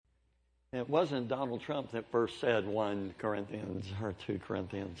It wasn't Donald Trump that first said 1 Corinthians or 2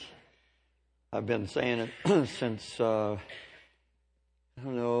 Corinthians. I've been saying it since, I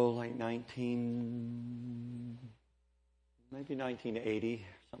don't know, like maybe 1980,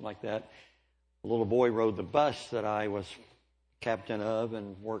 something like that. A little boy rode the bus that I was captain of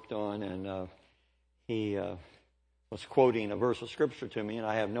and worked on, and he was quoting a verse of Scripture to me, and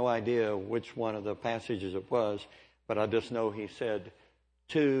I have no idea which one of the passages it was, but I just know he said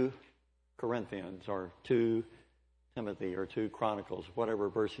 2 Corinthians or 2 Timothy or 2 Chronicles, whatever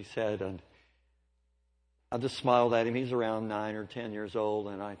verse he said, and I just smiled at him. He's around 9 or 10 years old,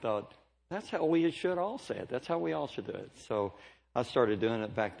 and I thought, that's how we should all say it. That's how we all should do it. So I started doing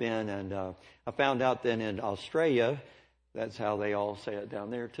it back then, and I found out then in Australia, that's how they all say it down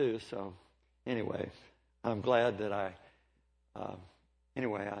there too. So anyway, I'm glad that I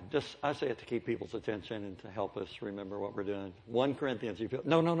say it to keep people's attention and to help us remember what we're doing. 1 Corinthians.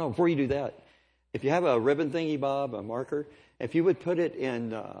 No. Before you do that, if you have a ribbon thingy, Bob, a marker, if you would put it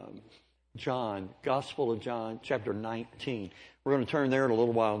in John, Gospel of John, chapter 19. We're going to turn there in a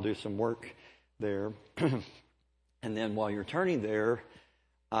little while and do some work there. And then while you're turning there,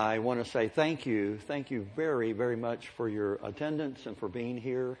 I want to say thank you. Thank you very, very much for your attendance and for being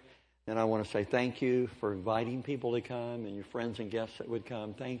here. And I want to say thank you for inviting people to come and your friends and guests that would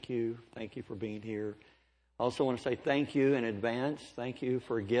come. Thank you. Thank you for being here. I also want to say thank you in advance. Thank you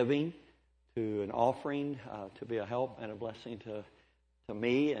for giving to an offering to be a help and a blessing to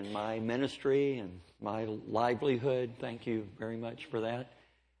me and my ministry and my livelihood. Thank you very much for that.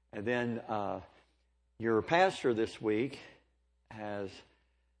 And then your pastor this week has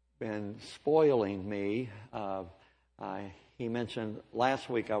been spoiling me. He mentioned last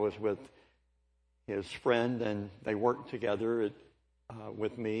week I was with his friend and they worked together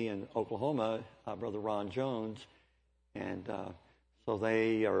with me in Oklahoma, Brother Ron Jones. And so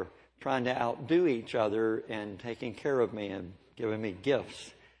they are trying to outdo each other in taking care of me and giving me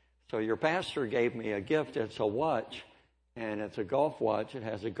gifts. So your pastor gave me a gift. It's a watch, and it's a golf watch. It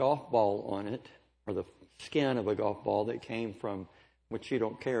has a golf ball on it, or the skin of a golf ball that came from, which you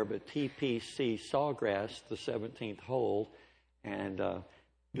don't care, but TPC Sawgrass, the 17th hole. And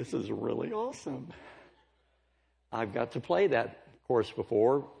this is really awesome. I've got to play that course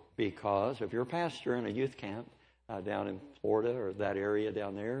before because of your pastor in a youth camp down in Florida or that area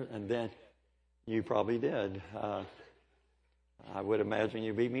down there. And then you probably did. I would imagine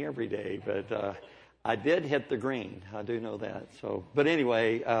you beat me every day, but I did hit the green. I do know that. So, but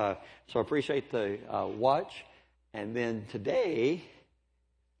anyway, so I appreciate the watch. And then today,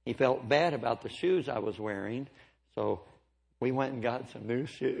 he felt bad about the shoes I was wearing, so we went and got some new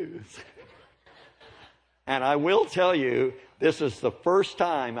shoes. And I will tell you, this is the first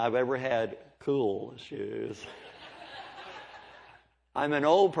time I've ever had cool shoes. I'm an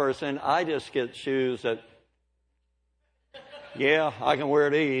old person. I just get shoes that, yeah, I can wear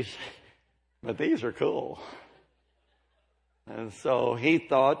these, but these are cool. And so he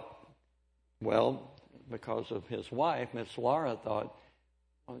thought, well, because of his wife, Miss Laura thought,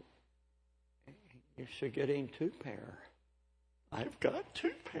 well, you should get him 2 pair. I've got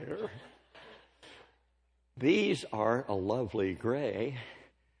 2 pair. These are a lovely gray.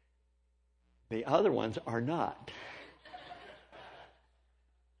 The other ones are not.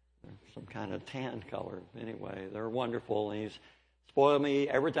 Some kind of tan color. Anyway, they're wonderful. And he's spoiled me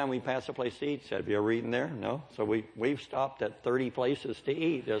every time we pass a place to eat. Said, have you ever eaten there? No. So we've stopped at 30 places to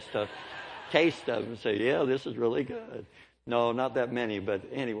eat just to taste them and say, yeah, this is really good. No, not that many. But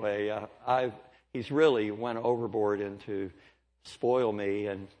anyway, he's really went overboard into spoil me.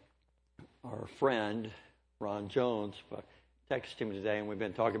 And our friend, Ron Jones, texted him today, and we've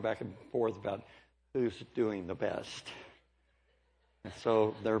been talking back and forth about who's doing the best. And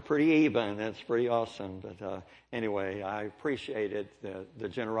so they're pretty even. It's pretty awesome. But anyway, I appreciated the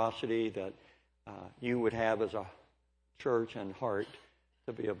generosity that you would have as a church and heart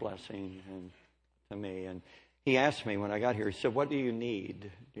to be a blessing to me. And he asked me when I got here, he said, what do you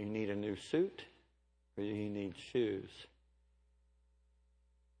need? Do you need a new suit or do you need shoes?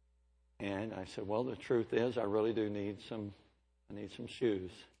 And I said, well, the truth is I really do need some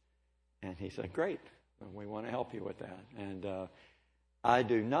shoes. And he said, great. We want to help you with that. And I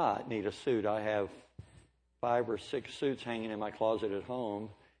do not need a suit. I have 5 or 6 suits hanging in my closet at home,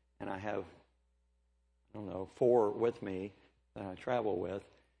 and I have, 4 with me that I travel with.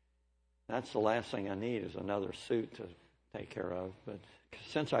 That's the last thing I need is another suit to take care of. But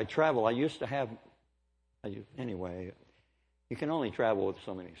since I travel, I used to have, anyway, you can only travel with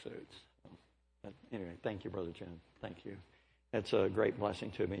so many suits. But anyway, thank you, Brother Jim. Thank you. That's a great blessing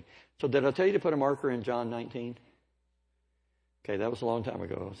to me. So did I tell you to put a marker in John 19? Okay, that was a long time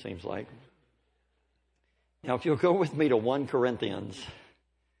ago, it seems like. Now, if you'll go with me to 1 Corinthians.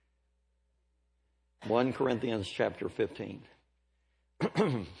 1 Corinthians chapter 15.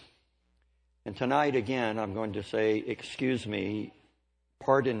 And tonight, again, I'm going to say, excuse me,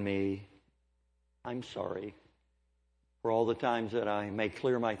 pardon me, I'm sorry for all the times that I may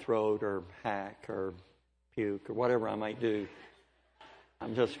clear my throat or hack or puke or whatever I might do.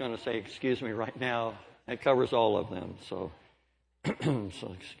 I'm just going to say, excuse me right now. It covers all of them. So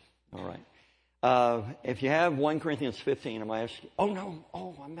all right. If you have 1 Corinthians 15, I'm going to ask you,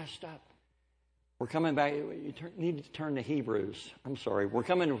 I messed up. We're coming back. You need to turn to Hebrews. I'm sorry. We're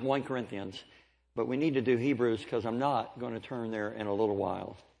coming to 1 Corinthians, but we need to do Hebrews because I'm not going to turn there in a little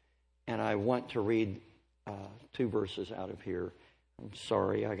while. And I want to read 2 verses out of here. I'm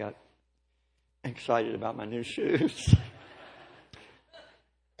sorry. I got excited about my new shoes.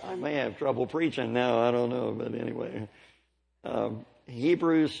 I may have trouble preaching now. I don't know. But anyway,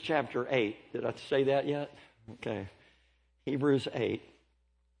 Hebrews chapter 8. Did I say that yet? Okay. Hebrews 8.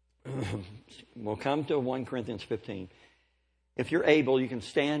 We'll come to 1 Corinthians 15. If you're able, you can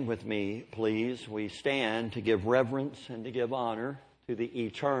stand with me, please. We stand to give reverence and to give honor to the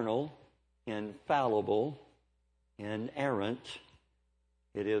eternal, infallible, inerrant.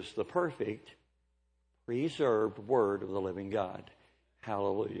 It is the perfect, preserved Word of the living God.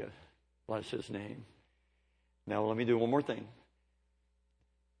 Hallelujah. Bless His name. Now let me do one more thing.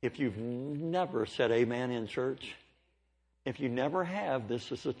 If you've never said amen in church, if you never have,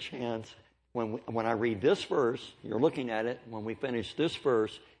 this is a chance. When I read this verse, you're looking at it, when we finish this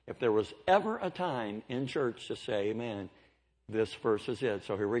verse, if there was ever a time in church to say amen, this verse is it.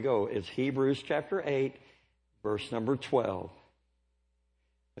 So here we go. It's Hebrews chapter 8, verse number 12.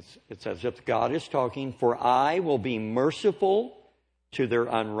 It's as if God is talking, "For I will be merciful to their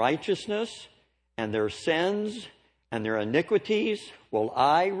unrighteousness, and their sins and their iniquities will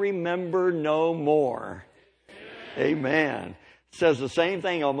I remember no more." Amen. It says the same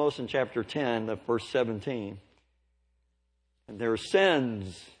thing almost in chapter 10, the verse 17. And their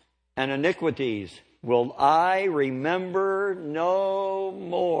sins and iniquities will I remember no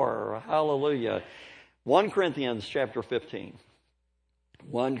more. Hallelujah. 1 Corinthians chapter 15.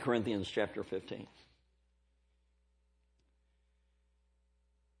 1 Corinthians chapter 15.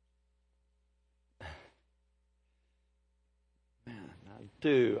 Man,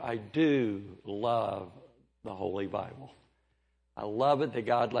 I do love the Holy Bible. I love it that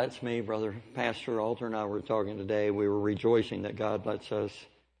God lets me, Brother Pastor Alter and I were talking today, we were rejoicing that God lets us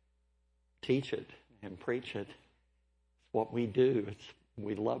teach it and preach it. It's what we do.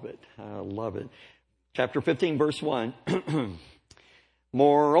 We love it. I love it. Chapter 15, verse 1.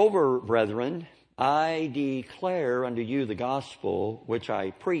 Moreover, brethren, I declare unto you the gospel which I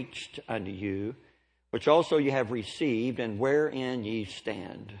preached unto you, which also ye have received, and wherein ye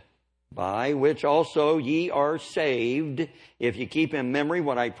stand, by which also ye are saved, if ye keep in memory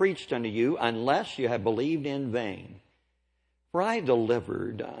what I preached unto you, unless you have believed in vain. For I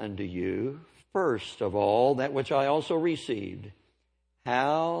delivered unto you first of all that which I also received,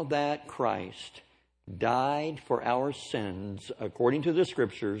 how that Christ died for our sins according to the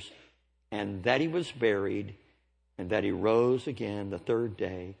Scriptures, and that He was buried, and that He rose again the third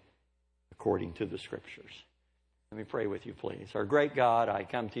day according to the Scriptures. Let me pray with you, please. Our great God, I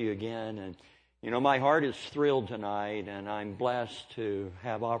come to you again, and my heart is thrilled tonight, and I'm blessed to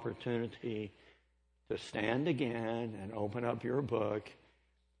have opportunity to stand again and open up your book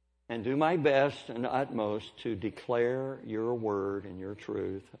and do my best and utmost to declare your word and your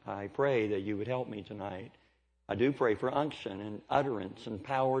truth. I pray that you would help me tonight. I do pray for unction and utterance and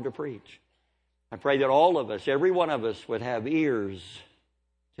power to preach. I pray that all of us, every one of us, would have ears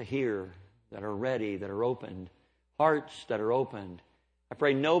to hear that are ready, that are opened, hearts that are opened. I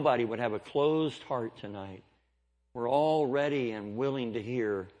pray nobody would have a closed heart tonight. We're all ready and willing to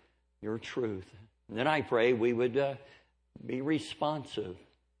hear your truth. And then I pray we would be responsive.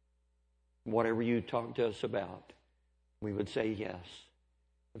 Whatever you talk to us about, we would say yes.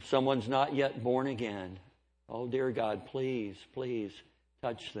 If someone's not yet born again, oh dear God, please, please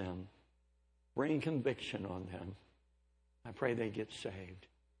touch them. Bring conviction on them. I pray they get saved.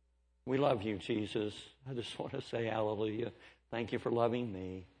 We love you, Jesus. I just want to say hallelujah. Thank you for loving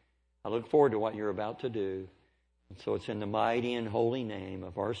me. I look forward to what you're about to do. And so it's in the mighty and holy name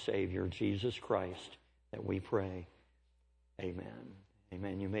of our Savior, Jesus Christ, that we pray. Amen.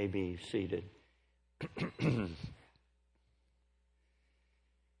 Amen. You may be seated. I'm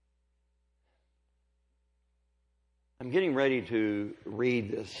getting ready to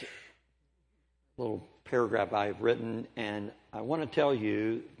read this little paragraph I've written, and I want to tell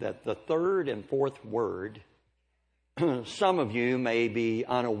you that the third and fourth word some of you may be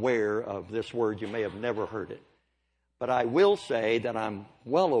unaware of this word. You may have never heard it. But I will say that I'm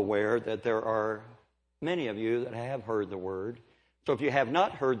well aware that there are many of you that have heard the word. So if you have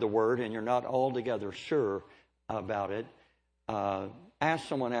not heard the word and you're not altogether sure about it, ask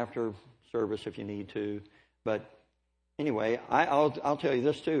someone after service if you need to. But anyway, I'll tell you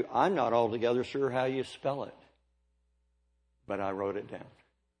this too. I'm not altogether sure how you spell it. But I wrote it down.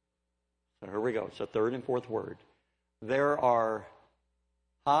 So here we go. It's the third and fourth word. There are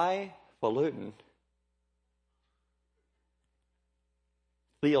highfalutin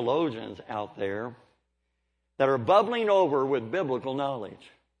theologians out there that are bubbling over with biblical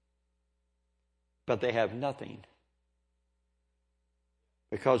knowledge, but they have nothing,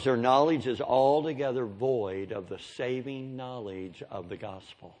 because their knowledge is altogether void of the saving knowledge of the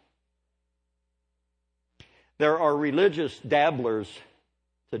gospel. There are religious dabblers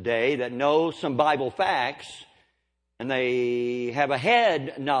today that know some Bible facts, and they have a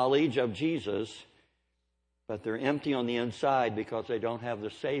head knowledge of Jesus, but they're empty on the inside because they don't have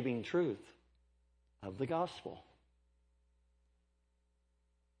the saving truth of the gospel.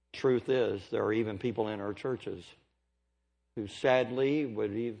 Truth is, there are even people in our churches who sadly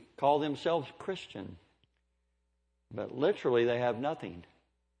would call themselves Christian, but literally they have nothing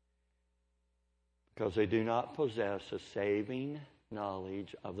because they do not possess a saving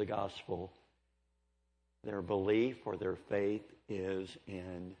knowledge of the gospel. Their belief or their faith is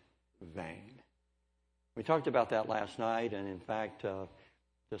in vain. We talked about that last night, and in fact,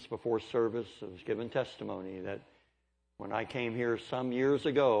 just before service, I was given testimony that when I came here some years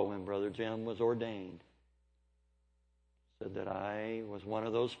ago when Brother Jim was ordained, said that I was one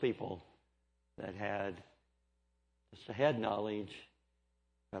of those people that had just a head knowledge,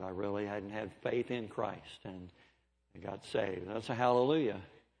 but I really hadn't had faith in Christ, and I got saved. That's a hallelujah.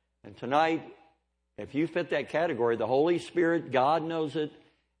 And tonight, if you fit that category, the Holy Spirit, God knows it,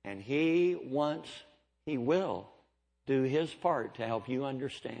 and He will do His part to help you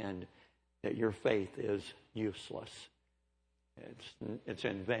understand that your faith is useless. It's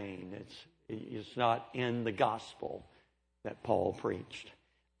in vain. It's not in the gospel that Paul preached.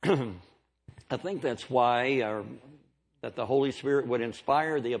 I think that's why that the Holy Spirit would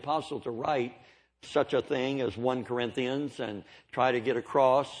inspire the apostle to write such a thing as 1 Corinthians and try to get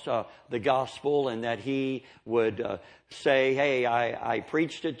across the gospel, and that he would say, hey, I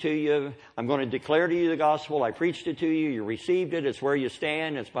preached it to you. I'm going to declare to you the gospel. I preached it to you. You received it. It's where you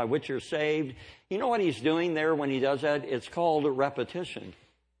stand. It's by which you're saved. You know what he's doing there when he does that? It's called repetition.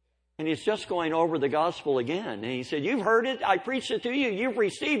 And he's just going over the gospel again. And he said, you've heard it. I preached it to you. You've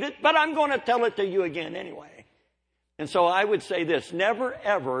received it. But I'm going to tell it to you again anyway. And so I would say this, never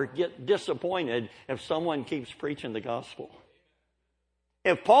ever get disappointed if someone keeps preaching the gospel.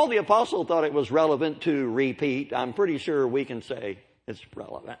 If Paul the Apostle thought it was relevant to repeat, I'm pretty sure we can say it's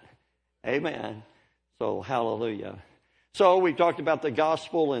relevant. Amen. So hallelujah. So we talked about the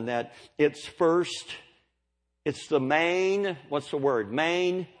gospel and that it's first, it's the main, what's the word?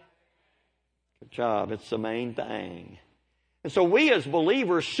 Main. Good job. It's the main thing. And so we as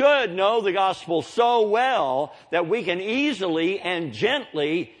believers should know the gospel so well that we can easily and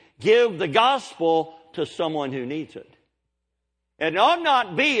gently give the gospel to someone who needs it. It ought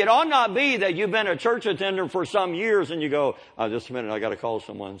not be that you've been a church attendant for some years and you go, just a minute, I got to call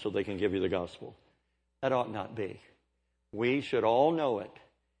someone so they can give you the gospel. That ought not be. We should all know it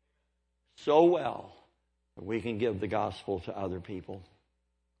so well that we can give the gospel to other people.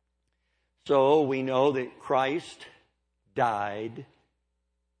 So we know that Christ died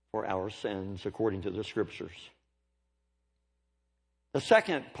for our sins according to the Scriptures. The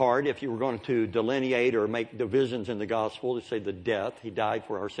second part, if you were going to delineate or make divisions in the gospel, to say the death, He died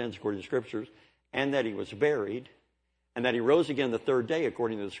for our sins according to the Scriptures, and that He was buried, and that He rose again the third day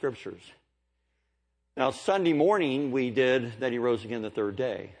according to the Scriptures. Now, Sunday morning we did that He rose again the third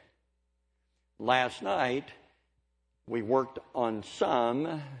day. Last night we worked on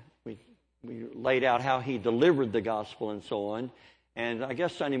some. We laid out how He delivered the gospel and so on. And I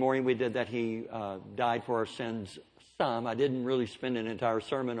guess Sunday morning we did that He died for our sins some. I didn't really spend an entire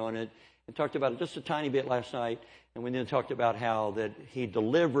sermon on it. I talked about it just a tiny bit last night. And we then talked about how that He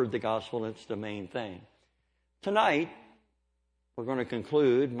delivered the gospel. And it's the main thing. Tonight, we're going to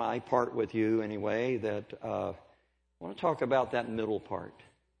conclude my part with you anyway, that I want to talk about that middle part.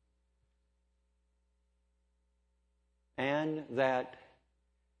 And that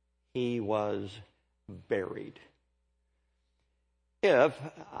He was buried.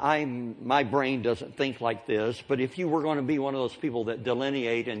 my brain doesn't think like this, but if you were going to be one of those people that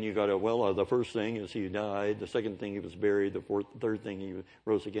delineate and you go to, well, the first thing is he died, the second thing he was buried, the third thing he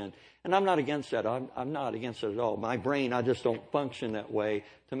rose again. And I'm not against that. I'm not against it at all. My brain, I just don't function that way.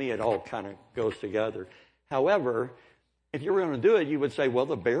 To me, it all kind of goes together. However, if you were going to do it, you would say, well,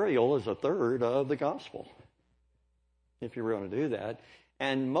 the burial is a third of the gospel. If you were going to do that.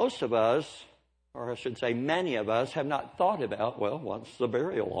 And most of us, or I should say many of us, have not thought about, well, what's the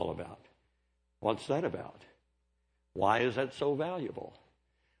burial all about? What's that about? Why is that so valuable?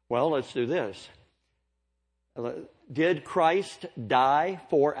 Well, let's do this. Did Christ die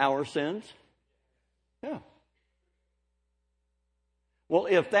for our sins? Yeah. Well,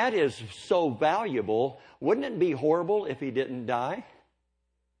 if that is so valuable, wouldn't it be horrible if he didn't die?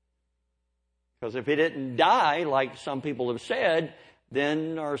 Because if he didn't die, like some people have said,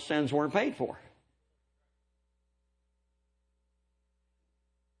 then our sins weren't paid for.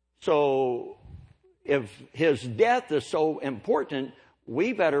 So if his death is so important,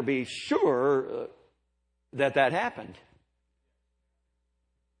 we better be sure that happened.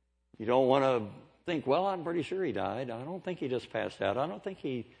 You don't want to think, well, I'm pretty sure he died. I don't think he just passed out. I don't think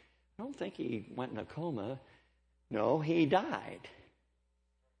he went in a coma. No, he died.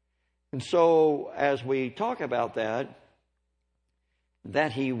 And so as we talk about that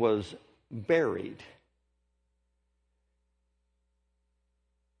he was buried.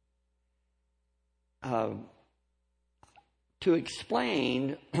 To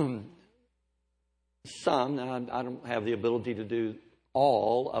explain some, now I don't have the ability to do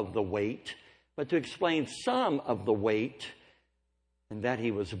all of the weight, but to explain some of the weight and that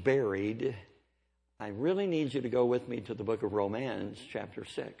he was buried, I really need you to go with me to the book of Romans, chapter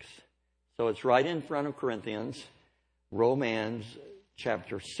 6. So it's right in front of Corinthians, Romans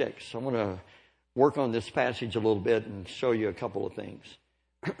chapter 6. I want to work on this passage a little bit and show you a couple of things.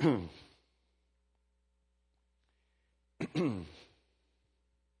 Mercy.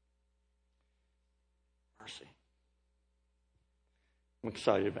 I'm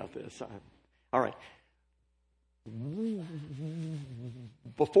excited about this. All right.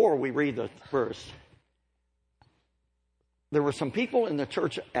 Before we read the verse, there were some people in the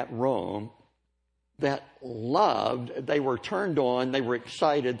church at Rome that loved, they were turned on, they were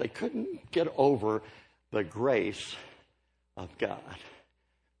excited, they couldn't get over the grace of God.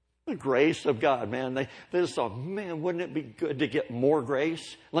 The grace of God, man. They just thought, man, wouldn't it be good to get more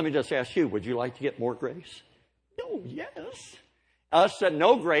grace? Let me just ask you, would you like to get more grace? Oh, yes. Us that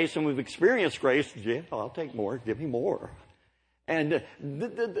know grace and we've experienced grace, yeah, I'll take more. Give me more. And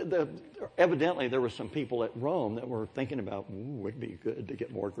evidently there were some people at Rome that were thinking about, would it be good to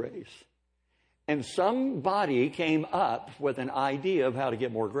get more grace? And somebody came up with an idea of how to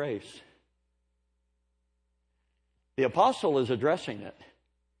get more grace. The apostle is addressing it.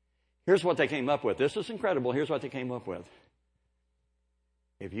 Here's what they came up with. This is incredible. Here's what they came up with.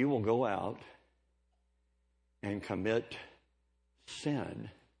 If you will go out and commit sin,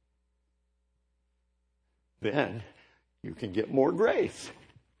 then you can get more grace.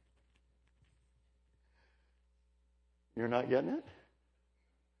 You're not getting it?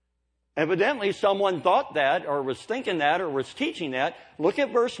 Evidently, someone thought that or was thinking that or was teaching that. Look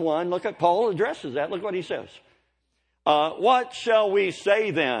at verse 1. Look at Paul addresses that. Look what he says. What shall we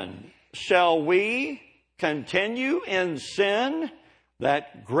say then? Shall we continue in sin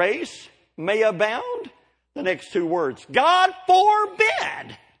that grace may abound? The next two words. God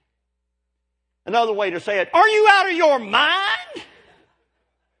forbid. Another way to say it. Are you out of your mind?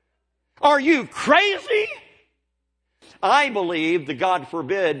 Are you crazy? I believe the God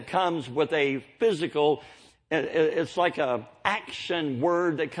forbid comes with a physical, it's like an action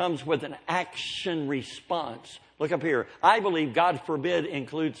word that comes with an action response. Look up here. I believe God forbid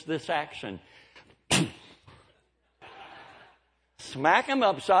includes this action. Smack him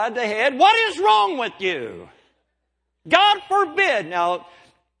upside the head. What is wrong with you? God forbid. Now,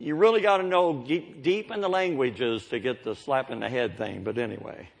 you really got to know deep in the languages to get the slap in the head thing. But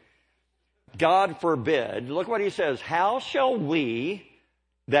anyway, God forbid. Look what he says. How shall we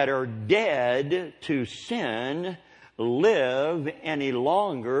that are dead to sin live any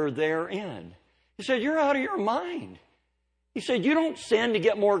longer therein? He said, you're out of your mind. He said, you don't sin to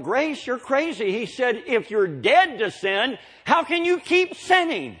get more grace. You're crazy. He said, if you're dead to sin, how can you keep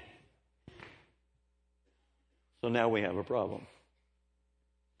sinning? So now we have a problem.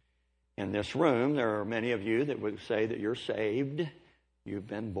 In this room, there are many of you that would say that you're saved. You've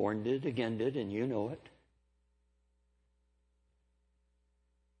been born again, and you know it.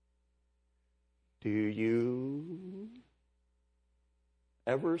 Do you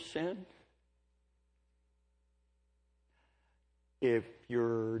ever sin? if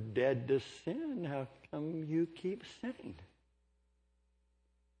you're dead to sin, how come you keep sinning?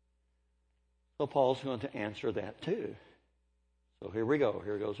 So Paul's going to answer that too. So here we go.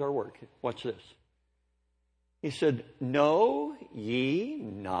 Here goes our work. Watch this. He said, know ye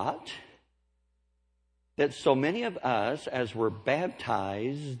not that so many of us, as were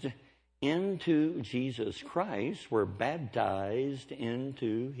baptized into Jesus Christ, were baptized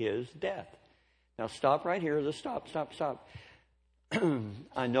into his death. Now stop right here. Let's stop.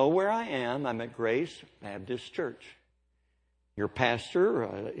 I know where I am. I'm at Grace Baptist Church. Your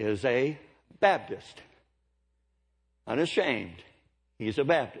pastor is a Baptist. Unashamed. He's a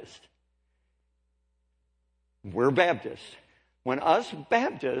Baptist. We're Baptists. When us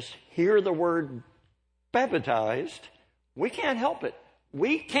Baptists hear the word baptized, we can't help it.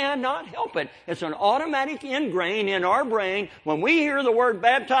 We cannot help it. It's an automatic ingrain in our brain. When we hear the word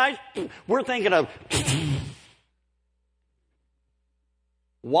baptized, we're thinking of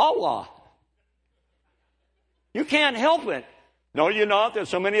Wawa. You can't help it. Know you not that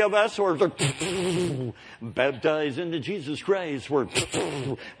so many of us were baptized into Jesus Christ. We're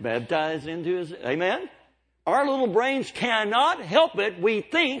baptized into his... Amen? Our little brains cannot help it. We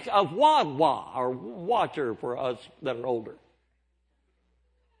think of Wawa or water for us that are older.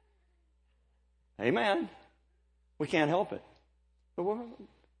 Amen? We can't help it. Do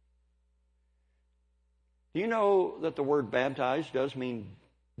you know that the word baptized does mean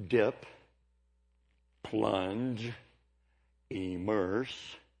dip, plunge, immerse,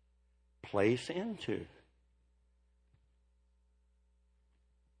 place into?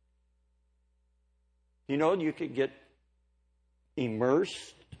 You know, you could get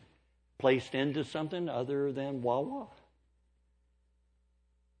immersed, placed into something other than Wawa.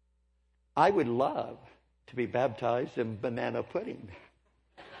 I would love to be baptized in banana pudding.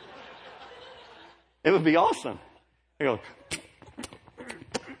 It would be awesome. You go,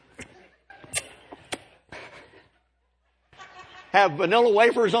 have vanilla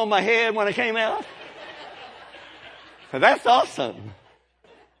wafers on my head when I came out. That's awesome.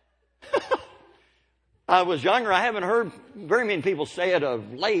 I was younger. I haven't heard very many people say it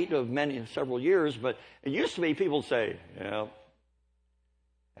of late, several years, but it used to be people say, yeah,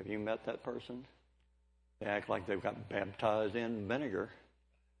 have you met that person? They act like they've got baptized in vinegar.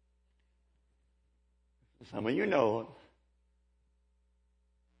 Some of you know it.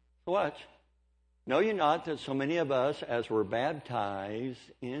 So watch. Know ye not that so many of us, as were baptized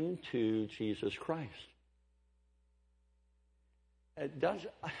into Jesus Christ? It does.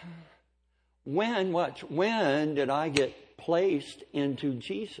 When did I get placed into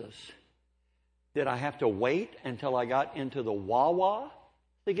Jesus? Did I have to wait until I got into the Wawa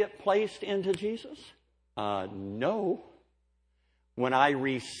to get placed into Jesus? No. When I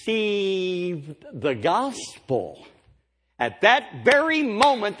received the gospel, at that very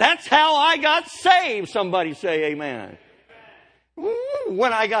moment, that's how I got saved. Somebody say amen.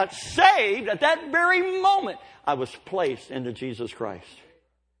 When I got saved, at that very moment, I was placed into Jesus Christ.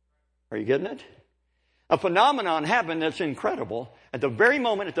 Are you getting it? A phenomenon happened that's incredible. At the very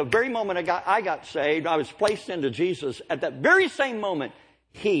moment I got saved, I was placed into Jesus. At that very same moment,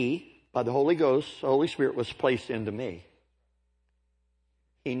 He, by the Holy Ghost, the Holy Spirit, was placed into me.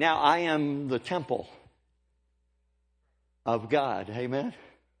 Now I am the temple of God. Amen?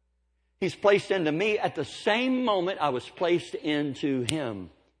 He's placed into me at the same moment I was placed into Him.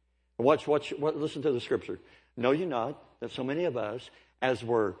 Listen to the scripture. Know ye not that so many of us, as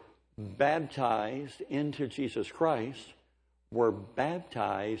were baptized into Jesus Christ, were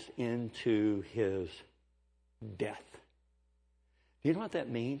baptized into His death? Do you know what that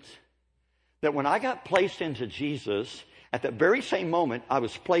means? That when I got placed into Jesus, at that very same moment, I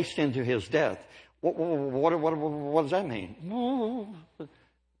was placed into His death. What does that mean? See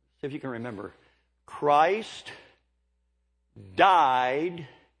if you can remember. Christ died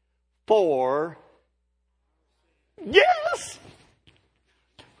for... Yes!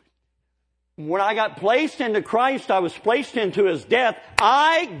 When I got placed into Christ, I was placed into His death.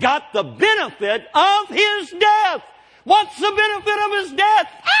 I got the benefit of His death. What's the benefit of His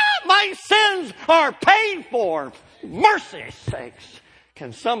death? My sins are paid for. Mercy's sakes.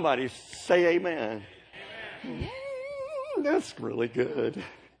 Can somebody say amen? That's really good.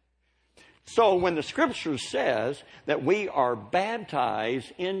 So when the scripture says that we are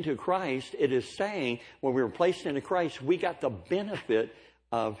baptized into Christ, it is saying when we were placed into Christ, we got the benefit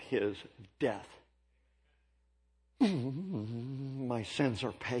of His death. My sins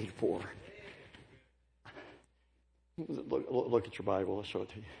are paid for. Look at your Bible. I'll show it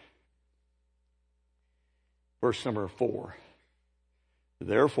to you. Verse number 4.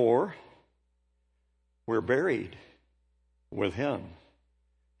 Therefore, we're buried with him.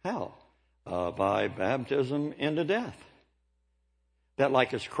 How? By baptism into death. That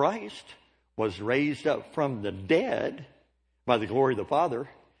like as Christ was raised up from the dead by the glory of the Father,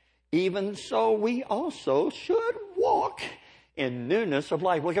 even so we also should walk in newness of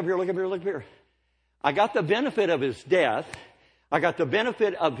life. Look up here, look up here, look up here. I got the benefit of his death. I got the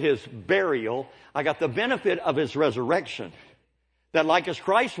benefit of his burial. I got the benefit of his resurrection. That like as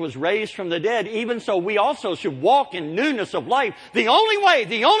Christ was raised from the dead, even so we also should walk in newness of life. The only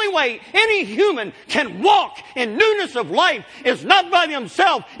way any human can walk in newness of life is not by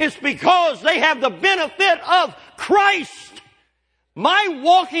themselves. It's because they have the benefit of Christ. My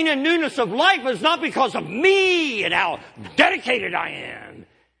walking in newness of life is not because of me and how dedicated I am.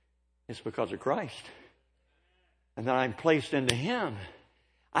 It's because of Christ. And then I'm placed into him.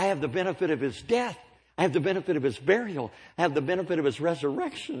 I have the benefit of his death. I have the benefit of his burial. I have the benefit of his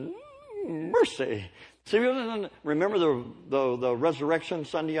resurrection. Mercy. See, remember the resurrection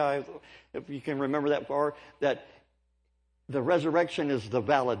Sunday? If you can remember that far, that the resurrection is the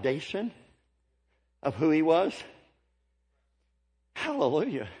validation of who he was.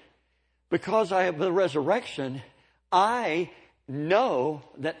 Hallelujah. Because I have the resurrection, I know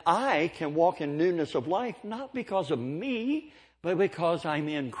that I can walk in newness of life, not because of me, but because I'm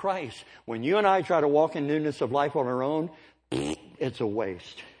in Christ. When you and I try to walk in newness of life on our own, it's a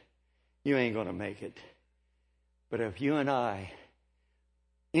waste. You ain't going to make it. But if you and I,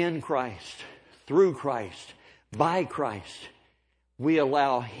 in Christ, through Christ, by Christ, we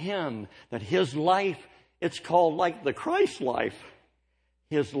allow him, that his life, it's called like the Christ life.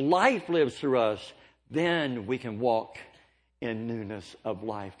 His life lives through us. Then we can walk in newness of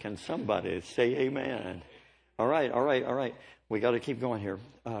life. Can somebody say amen? All right. We got to keep going here.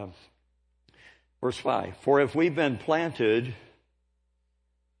 Verse 5. For if we've been planted,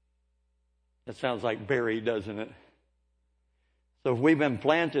 that sounds like buried, doesn't it? So if we've been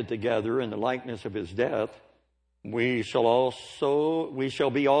planted together in the likeness of his death, we shall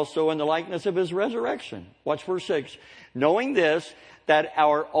be also in the likeness of his resurrection. Watch verse 6. Knowing this, that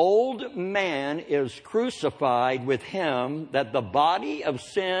our old man is crucified with him, that the body of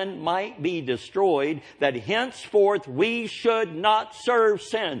sin might be destroyed, that henceforth we should not serve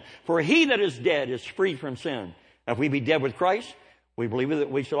sin. For he that is dead is free from sin. If we be dead with Christ, we believe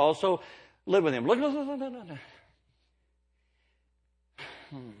that we should also live with him. Look.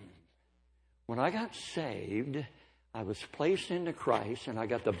 When I got saved, I was placed into Christ, and I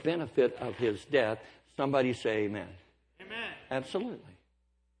got the benefit of his death. Somebody say amen. Amen. Absolutely.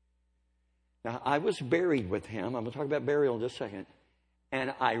 Now, I was buried with him. I'm going to talk about burial in just a second.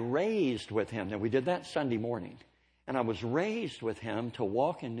 And I raised with him. Now, we did that Sunday morning. And I was raised with him to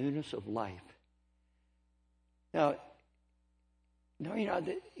walk in newness of life. Now, you know,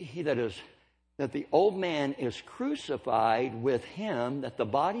 that the old man is crucified with him, that the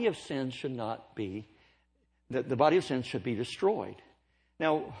body of sin should not be, that the body of sin should be destroyed.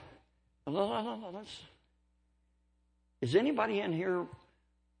 Now, is anybody in here,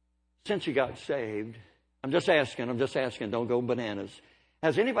 since you got saved, I'm just asking, don't go bananas.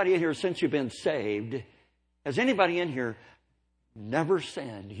 Has anybody in here, since you've been saved, has anybody in here never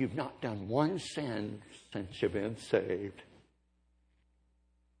sinned? You've not done one sin since you've been saved.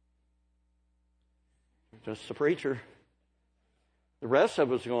 Just the preacher. The rest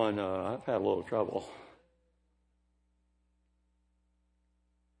of us going, I've had a little trouble.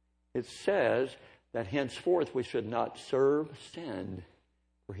 It says that henceforth we should not serve sin,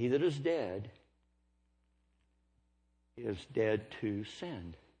 for he that is dead to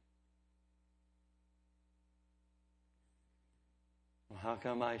sin. Well, how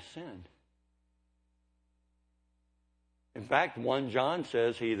come I sinned? In fact, 1 John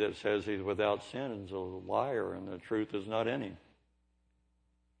says, he that says he's without sin is a liar, and the truth is not in him.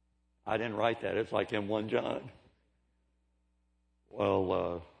 I didn't write that. It's like in 1 John.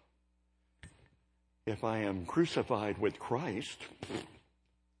 Well, if I am crucified with Christ,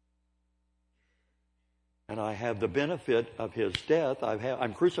 and I have the benefit of his death,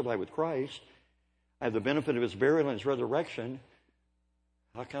 I'm crucified with Christ, I have the benefit of his burial and his resurrection,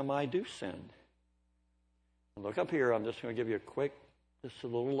 how come I do sin? Look up here. I'm just going to give you just a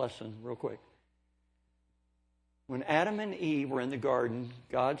little lesson real quick. When Adam and Eve were in the garden,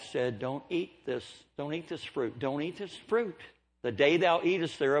 God said, don't eat this fruit. Don't eat this fruit. The day thou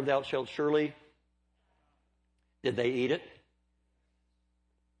eatest thereof, thou shalt surely. Did they eat it?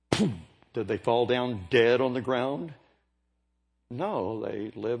 Did they fall down dead on the ground? No,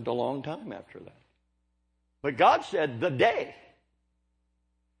 they lived a long time after that. But God said, the day.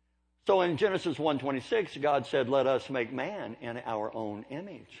 So in Genesis 1:26, God said, let us make man in our own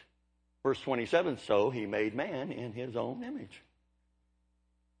image. Verse 27, so he made man in his own image.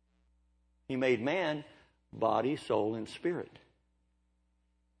 He made man body, soul, and spirit.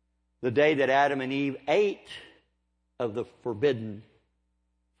 The day that Adam and Eve ate of the forbidden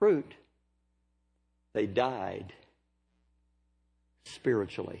fruit, they died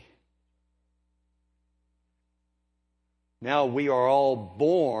spiritually. Now we are all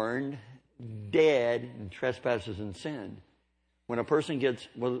born dead in trespasses and sin. When a person gets,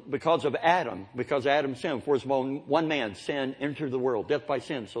 because Adam sinned, for as one man sin entered the world, death by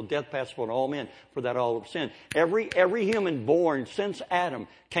sin, so death passed upon all men, for that all have sinned. Every human born since Adam,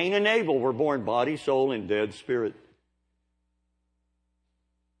 Cain and Abel were born body, soul, and dead spirit.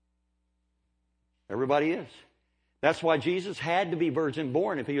 Everybody is. That's why Jesus had to be virgin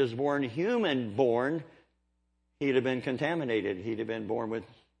born. If he was born human born, he'd have been contaminated. He'd have been born with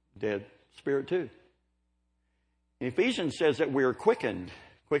dead spirit too. Ephesians says that we're quickened.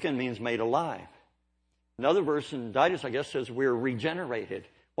 Quickened means made alive. Another verse in Titus, I guess, says we're regenerated.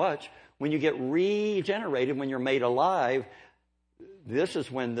 Watch. When you get regenerated, when you're made alive, this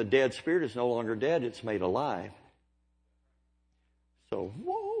is when the dead spirit is no longer dead, it's made alive. So,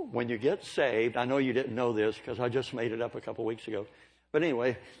 when you get saved, I know you didn't know this because I just made it up a couple weeks ago. But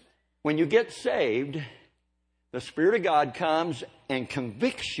anyway, when you get saved, the Spirit of God comes and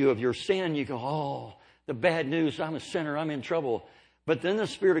convicts you of your sin. You go, oh, the bad news, I'm a sinner, I'm in trouble. But then the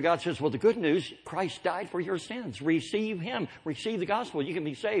Spirit of God says, well, the good news, Christ died for your sins. Receive Him. Receive the gospel. You can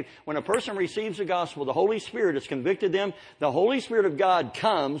be saved. When a person receives the gospel, the Holy Spirit has convicted them. The Holy Spirit of God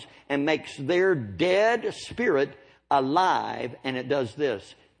comes and makes their dead spirit alive, and it does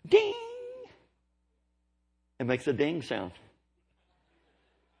this. Ding! It makes a ding sound.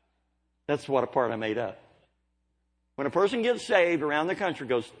 That's what a part I made up. When a person gets saved, around the country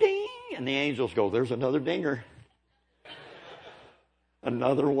goes ding, and the angels go, there's another dinger.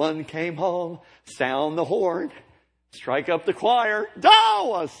 Another one came home, sound the horn, strike up the choir.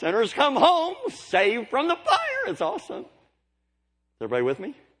 Oh, a sinner's come home, saved from the fire. It's awesome. Is everybody with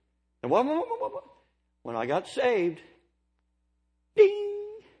me? And when I got saved, ding.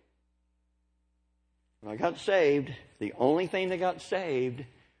 When I got saved, the only thing that got saved,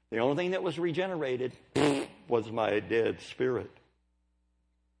 the only thing that was regenerated was my dead spirit.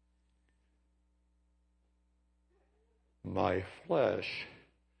 My flesh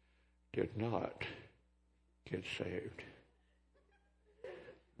did not get saved.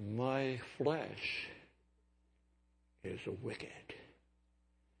 My flesh is wicked.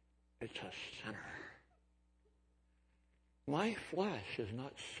 It's a sinner. My flesh is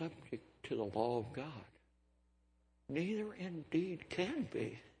not subject to the law of God. Neither indeed can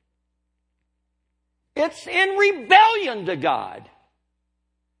be. It's in rebellion to God.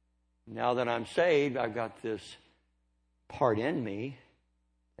 Now that I'm saved, I've got this part in me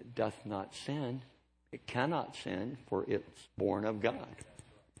that doth not sin. It cannot sin, for it's born of God.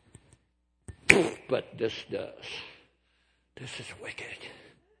 But this does. This is wicked.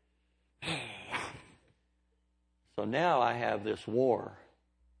 So now I have this war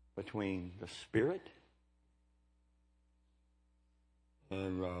between the spirit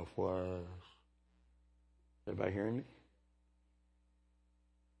and the flesh. Everybody hearing me?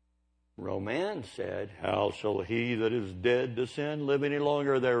 Romans said, how shall he that is dead to sin live any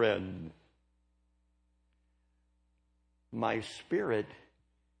longer therein? My spirit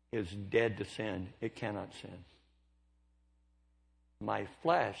is dead to sin. It cannot sin. My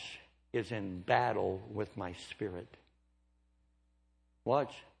flesh is in battle with my spirit.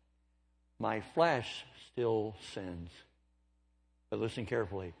 Watch. My flesh still sins. But listen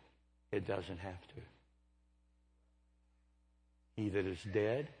carefully. It doesn't have to. He that is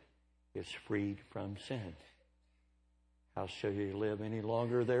dead is freed from sin. How shall you live any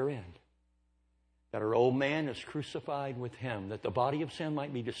longer therein? That our old man is crucified with him, that the body of sin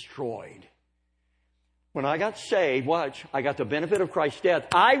might be destroyed. When I got saved, watch, I got the benefit of Christ's death.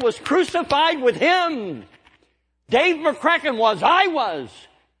 I was crucified with him. Dave McCracken was, I was.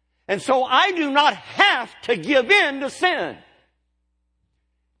 And so I do not have to give in to sin.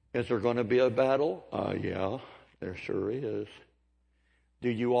 Is there going to be a battle? Yeah, there sure is. Do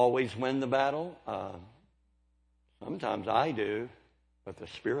you always win the battle? Sometimes I do, but the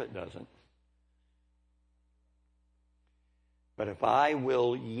Spirit doesn't. But if I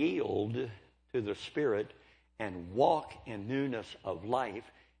will yield to the Spirit and walk in newness of life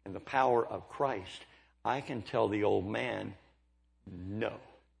and the power of Christ, I can tell the old man, no.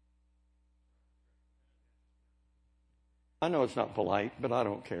 I know it's not polite, but I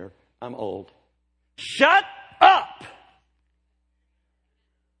don't care. I'm old. Shut up!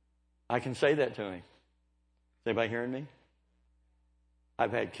 I can say that to him. Is anybody hearing me?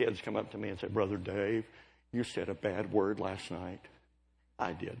 I've had kids come up to me and say, Brother Dave, you said a bad word last night.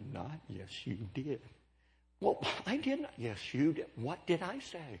 I did not. Yes, you did. Well, I did not. Yes, you did. What did I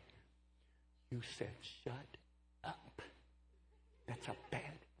say? You said, shut up. That's a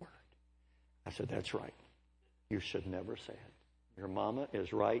bad word. I said, that's right. You should never say it. Your mama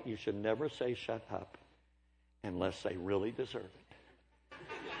is right. You should never say shut up unless they really deserve it.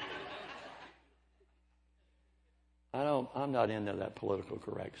 I'm not into that political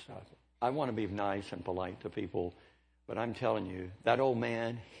correct stuff. I want to be nice and polite to people, but I'm telling you, that old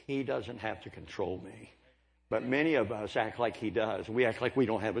man, he doesn't have to control me. But many of us act like he does. We act like we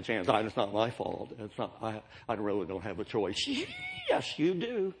don't have a chance. It's not my fault. It's not. I really don't have a choice. Yes, you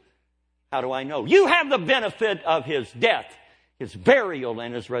do. How do I know? You have the benefit of his death, his burial,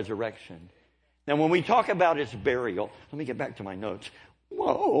 and his resurrection. Now, when we talk about his burial, let me get back to my notes.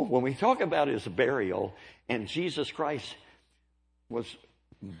 Whoa, when we talk about his burial and Jesus Christ was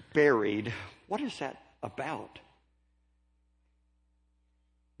buried, what is that about?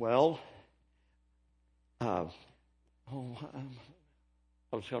 Well, I was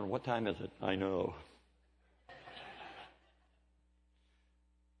wondering, what time is it? I know.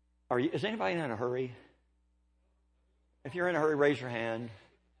 Is anybody in a hurry? If you're in a hurry, raise your hand.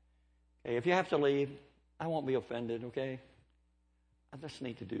 Okay, if you have to leave, I won't be offended, okay? I just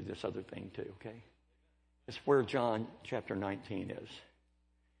need to do this other thing too, okay? It's where John chapter 19 is.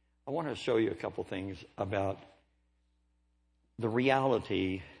 I want to show you a couple things about the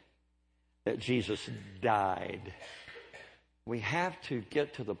reality that Jesus died. We have to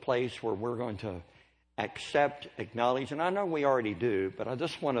get to the place where we're going to accept, acknowledge, and I know we already do, but I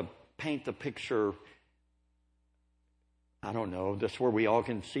just want to paint the picture, I don't know, just where we all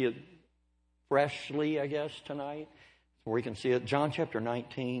can see it freshly, I guess, tonight, where we can see it. John chapter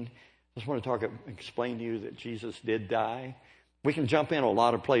 19, I just want to explain to you that Jesus did die. We can jump in a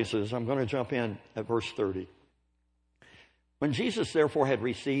lot of places. I'm going to jump in at verse 30. When Jesus therefore had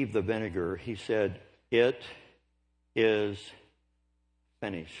received the vinegar, he said, "It is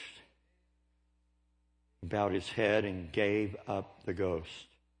finished." He bowed his head and gave up the ghost.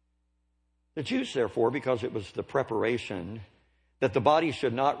 The Jews, therefore, because it was the preparation that the body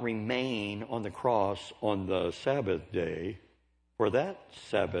should not remain on the cross on the Sabbath day, for that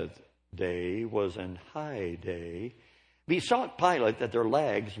Sabbath day was an high day, besought Pilate that their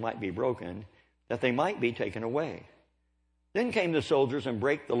legs might be broken, that they might be taken away. Then came the soldiers and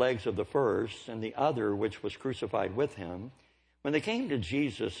brake the legs of the first and the other which was crucified with him. When they came to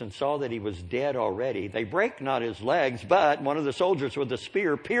Jesus and saw that he was dead already, they brake not his legs, but one of the soldiers with a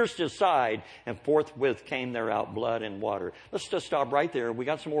spear pierced his side, and forthwith came there out blood and water. Let's just stop right there. We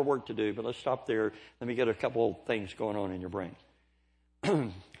got some more work to do, but let's stop there. Let me get a couple things going on in your brain.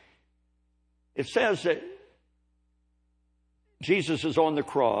 It says that Jesus is on the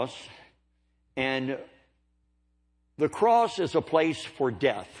cross, and the cross is a place for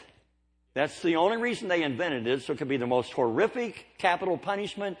death. That's the only reason they invented it, so it could be the most horrific capital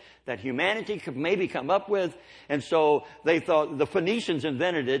punishment that humanity could maybe come up with. And so they thought the Phoenicians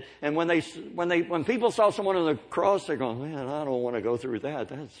invented it. And when people saw someone on the cross, they're going, "Man, I don't want to go through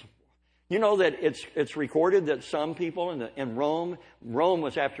that." You know that it's recorded that some people in Rome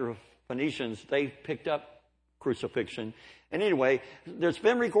was after Phoenicians. They picked up crucifixion. And anyway, there's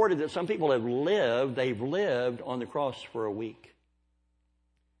been recorded that some people they've lived on the cross for a week.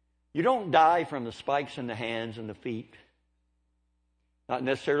 You don't die from the spikes in the hands and the feet. Not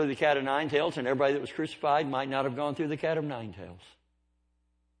necessarily the cat of nine tails, and everybody that was crucified might not have gone through the cat of nine tails.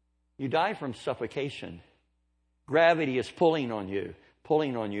 You die from suffocation. Gravity is pulling on you.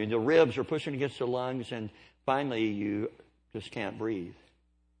 The ribs are pushing against the lungs, and finally you just can't breathe,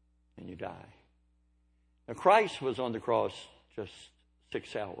 and you die. Now, Christ was on the cross just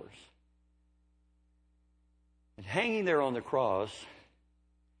 6 hours. And hanging there on the cross,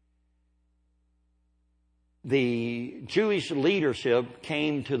 the Jewish leadership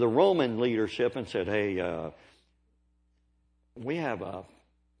came to the Roman leadership and said, "Hey, we have a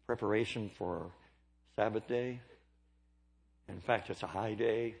preparation for Sabbath day. In fact, it's a high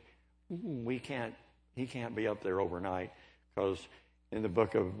day. He can't be up there overnight, because in the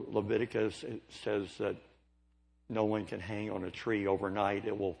book of Leviticus it says that no one can hang on a tree overnight.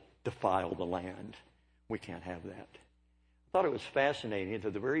 It will defile the land. We can't have that." I thought it was fascinating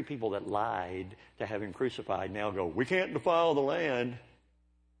that the very people that lied to have him crucified now go, "We can't defile the land."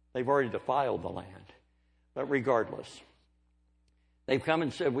 They've already defiled the land. But regardless, they've come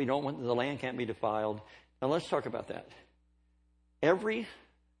and said, the land can't be defiled. Now let's talk about that. Every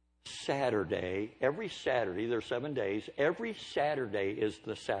Saturday, there's 7 days, every Saturday is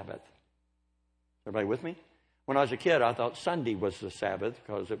the Sabbath. Everybody with me? When I was a kid, I thought Sunday was the Sabbath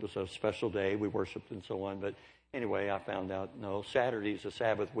because it was a special day. We worshiped and so on. But anyway, I found out, no, Saturday's the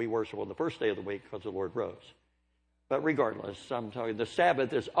Sabbath. We worship on the first day of the week because the Lord rose. But regardless, I'm telling you, the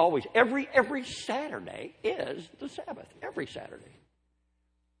Sabbath is always, every Saturday is the Sabbath. Every Saturday.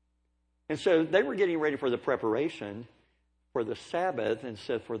 And so they were getting ready for the preparation for the Sabbath, and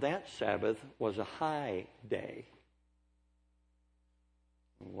said for that Sabbath was a high day.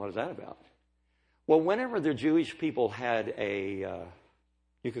 What is that about? Well, whenever the Jewish people had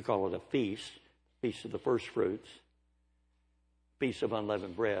you could call it a feast of the first fruits, feast of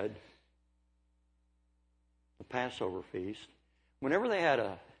unleavened bread, the Passover feast, whenever they had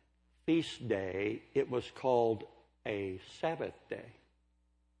a feast day, it was called a Sabbath day.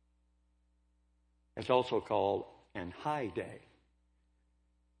 It's also called an high day.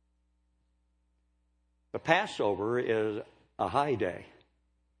 The Passover is a high day.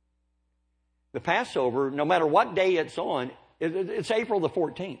 The Passover, no matter what day it's on, it's April the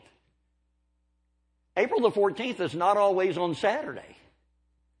 14th. April the 14th is not always on Saturday.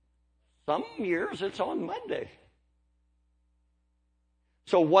 Some years it's on Monday.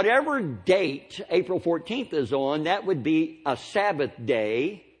 So whatever date April 14th is on, that would be a Sabbath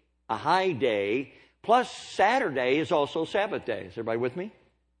day, a high day, plus Saturday is also Sabbath day. Is everybody with me?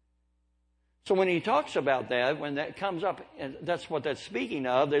 So when he talks about that, when that comes up, and that's what that's speaking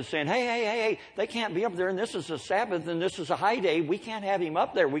of, they're saying, hey, they can't be up there, and this is a Sabbath, and this is a high day. We can't have him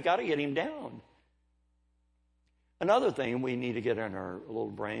up there. We got to get him down. Another thing we need to get in our little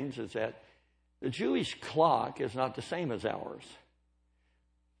brains is that the Jewish clock is not the same as ours.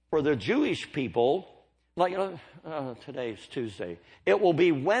 For the Jewish people, like today's Tuesday, it will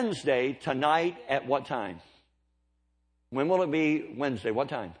be Wednesday tonight at what time? When will it be Wednesday? What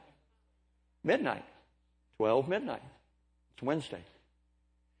time? Midnight. 12 midnight. It's Wednesday.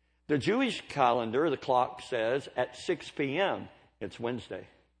 The Jewish calendar, the clock says, at 6 p.m. it's Wednesday.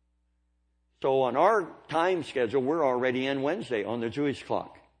 So on our time schedule, we're already in Wednesday on the Jewish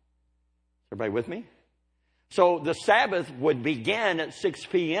clock. Everybody with me? So the Sabbath would begin at 6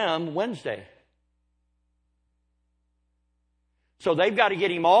 p.m. Wednesday. So they've got to get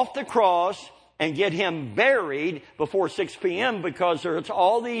him off the cross and get him buried before 6 p.m. because there's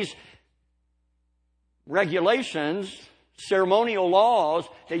all these regulations, ceremonial laws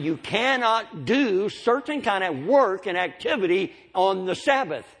that you cannot do certain kind of work and activity on the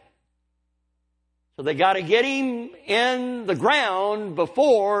Sabbath. So they got to get him in the ground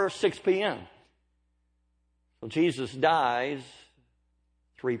before 6 p.m. So Jesus dies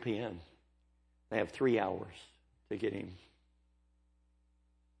 3 p.m. They have 3 hours to get him.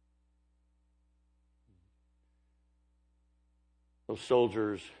 Those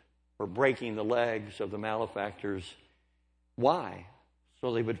soldiers were breaking the legs of the malefactors. Why?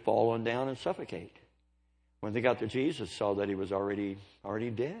 So they would fall on down and suffocate. When they got to Jesus, saw that he was already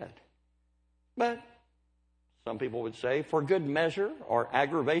dead. But some people would say, for good measure or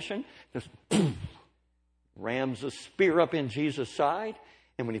aggravation, just rams a spear up in Jesus' side,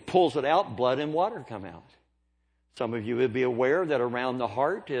 and when he pulls it out, blood and water come out. Some of you would be aware that around the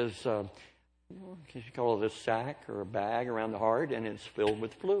heart is, you call it a sac or a bag around the heart, and it's filled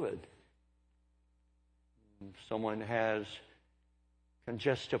with fluid. If someone has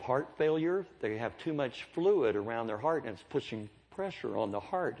congestive heart failure, they have too much fluid around their heart, and it's pushing pressure on the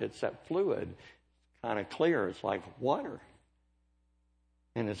heart. It's that fluid, kind of clear. It's like water,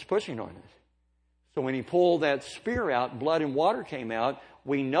 and it's pushing on it. So when he pulled that spear out, blood and water came out.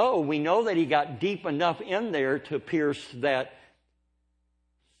 We know that he got deep enough in there to pierce that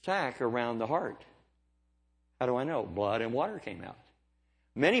sac around the heart. How do I know? Blood and water came out.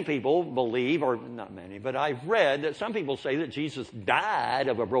 Many people believe, or not many, but I've read that some people say that Jesus died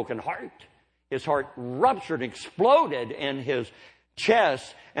of a broken heart. His heart ruptured, exploded in his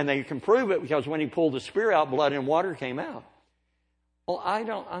chest, and they can prove it because when he pulled the spear out, blood and water came out. Well,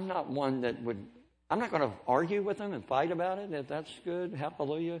 I'm not one that would, I'm not going to argue with them and fight about it. If that's good,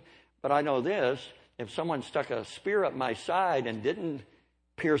 hallelujah. But I know this, if someone stuck a spear up my side and didn't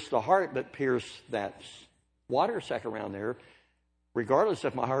pierce the heart, but pierced that water sac around there, regardless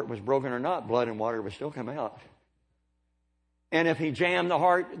if my heart was broken or not, blood and water would still come out. And if he jammed the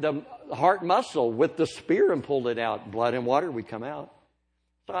heart muscle with the spear and pulled it out, blood and water would come out.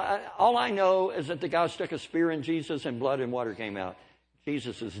 So all I know is that the guy stuck a spear in Jesus and blood and water came out.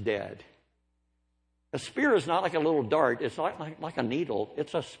 Jesus is dead. A spear is not like a little dart. It's like a needle.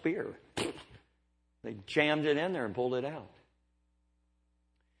 It's a spear. They jammed it in there and pulled it out.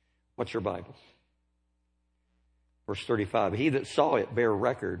 What's your Bible? Verse 35, he that saw it bare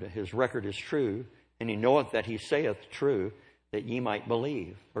record, his record is true, and he knoweth that he saith true, that ye might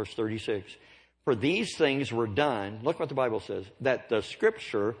believe. Verse 36, For these things were done, look what the Bible says, that the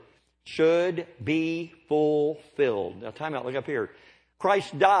Scripture should be fulfilled. Now, time out, look up here.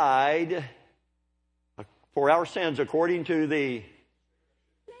 Christ died for our sins according to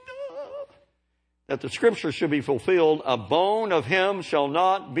that the Scripture should be fulfilled. A bone of him shall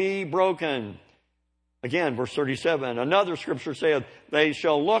not be broken. Again, verse 37. Another Scripture saith, they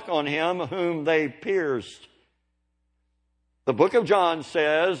shall look on him whom they pierced. The book of John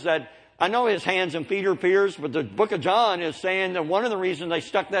says that, I know his hands and feet are pierced, but the book of John is saying that one of the reasons they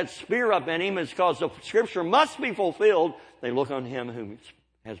stuck that spear up in him is because the Scripture must be fulfilled. They look on him who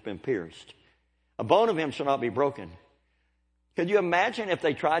has been pierced. A bone of him shall not be broken. Could you imagine if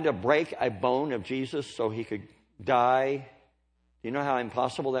they tried to break a bone of Jesus so he could die? Do you know how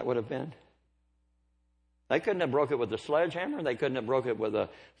impossible that would have been? They couldn't have broke it with a sledgehammer. They couldn't have broke it with a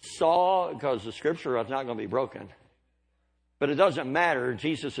saw because the Scripture is not going to be broken. But it doesn't matter.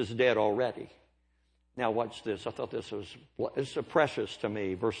 Jesus is dead already. Now watch this. I thought this was so precious to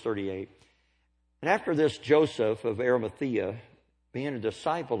me. Verse 38. And after this, Joseph of Arimathea, being a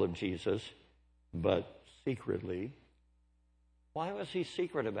disciple of Jesus, but secretly. Why was he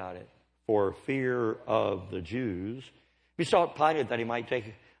secret about it? For fear of the Jews. He sought Pilate that he might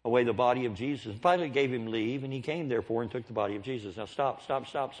take away the body of Jesus. Pilate gave him leave, and he came therefore and took the body of Jesus. Now stop,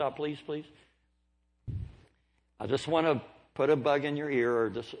 please. I just want to put a bug in your ear or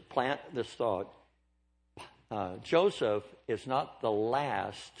just plant this thought. Joseph is not the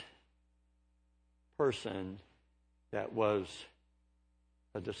last person that was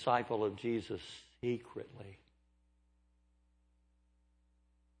a disciple of Jesus secretly.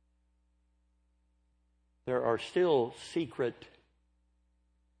 There are still secret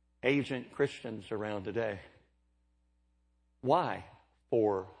agent Christians around today. Why?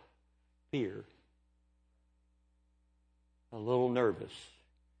 For fear. A little nervous.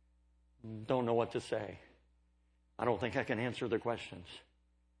 Don't know what to say. I don't think I can answer the questions.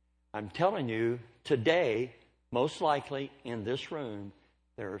 I'm telling you, today, most likely in this room,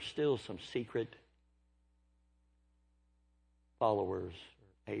 there are still some secret followers,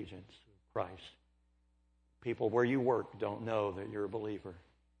 or agents of Christ. People where you work don't know that you're a believer.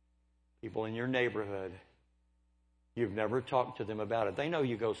 People in your neighborhood, you've never talked to them about it. They know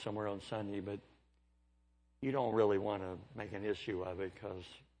you go somewhere on Sunday, but you don't really want to make an issue of it because,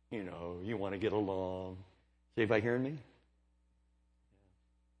 you want to get along. Is anybody hearing me?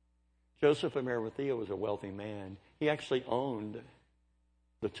 Joseph of Arimathea was a wealthy man. He actually owned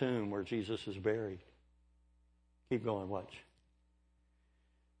the tomb where Jesus is buried. Keep going, watch.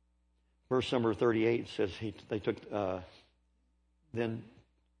 Verse number 38 says they took then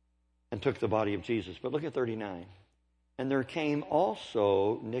and took the body of Jesus. But look at 39. And there came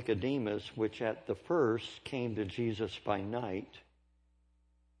also Nicodemus, which at the first came to Jesus by night,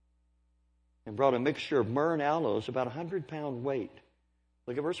 and brought a mixture of myrrh and aloes, about 100-pound weight.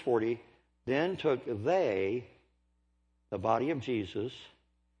 Look at verse 40. Then took they the body of Jesus,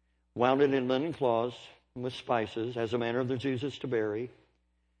 wound it in linen cloths with spices, as the manner of the Jews is to bury.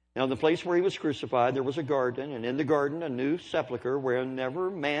 Now in the place where he was crucified there was a garden, and in the garden a new sepulchre where never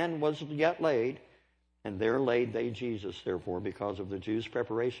man was yet laid. And there laid they Jesus, therefore, because of the Jews'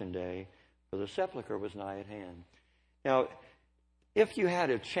 preparation day, for the sepulchre was nigh at hand. Now, if you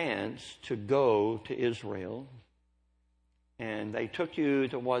had a chance to go to Israel, and they took you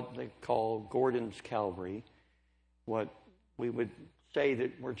to what they call Gordon's Calvary, what we would say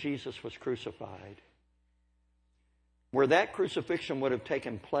that where Jesus was crucified, where that crucifixion would have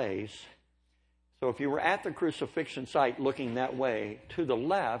taken place, so if you were at the crucifixion site looking that way, to the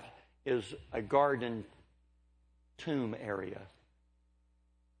left is a garden tomb area.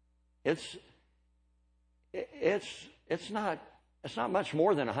 It's not much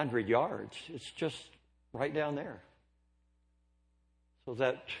more than 100 yards. It's just right down there. So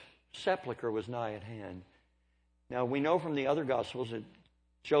that sepulcher was nigh at hand. Now we know from the other Gospels that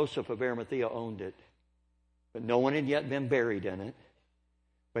Joseph of Arimathea owned it, but no one had yet been buried in it.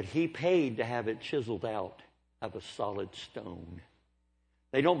 But he paid to have it chiseled out of a solid stone.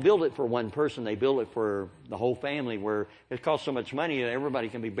 They don't build it for one person. They build it for the whole family, where it costs so much money that everybody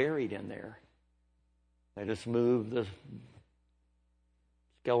can be buried in there. They just move the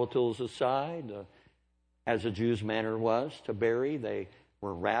skeletals aside, as a Jew's manner was to bury. They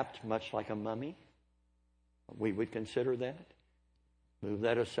were wrapped much like a mummy. We would consider that. Move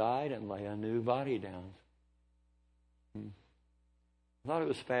that aside and lay a new body down. I thought it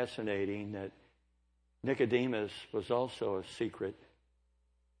was fascinating that Nicodemus was also a secret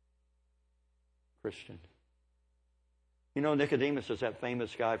Christian. You know, Nicodemus is that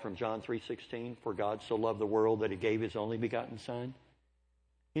famous guy from John 3:16, for God so loved the world that he gave his only begotten Son.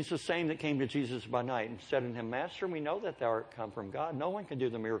 He's the same that came to Jesus by night and said unto him, Master, we know that thou art come from God. No one can do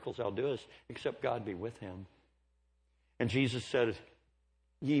the miracles thou doest except God be with him. And Jesus said,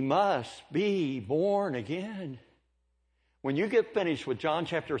 ye must be born again. When you get finished with John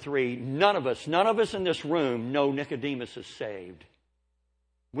chapter 3, none of us in this room know Nicodemus is saved.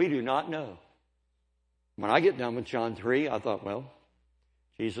 We do not know. When I get done with John 3, I thought, well,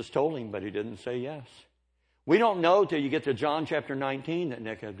 Jesus told him, but he didn't say yes. We don't know till you get to John chapter 19 that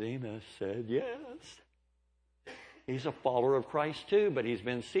Nicodemus said yes. He's a follower of Christ too, but he's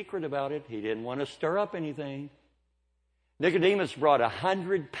been secret about it. He didn't want to stir up anything. Nicodemus brought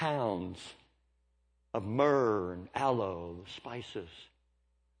 100 pounds of myrrh and aloe, spices.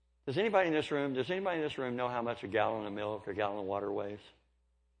 Does anybody in this room know how much a gallon of milk or a gallon of water weighs?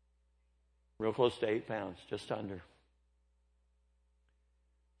 Real close to 8 pounds, just under.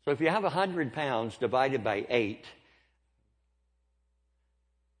 So if you have 100 pounds divided by 8,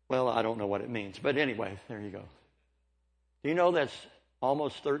 well, I don't know what it means. But anyway, there you go. Do you know that's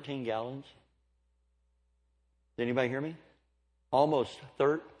almost 13 gallons? Did anybody hear me? Almost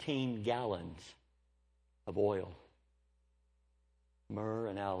 13 gallons of oil. Myrrh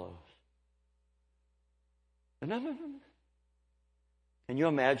and aloes. Can you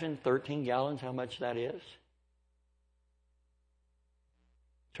imagine 13 gallons, how much that is?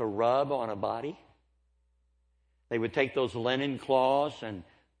 To rub on a body. They would take those linen cloths and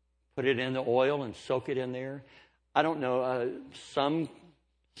put it in the oil and soak it in there. I don't know, some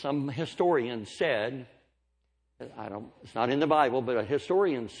historian said, it's not in the Bible, but a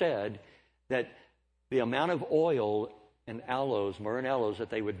historian said that the amount of oil and aloes, myrrh and aloes, that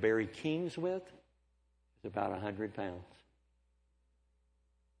they would bury kings with is about 100 pounds.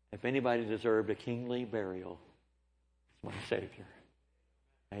 If anybody deserved a kingly burial, it's my Savior.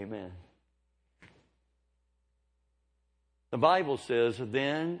 Amen. The Bible says,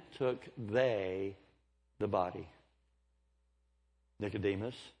 then took they the body.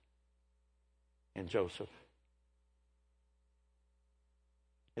 Nicodemus and Joseph.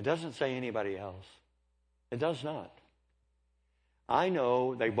 It doesn't say anybody else. It does not. I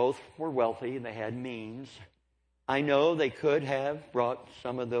know they both were wealthy and they had means. I know they could have brought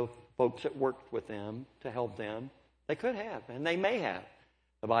some of the folks that worked with them to help them. They could have, and they may have.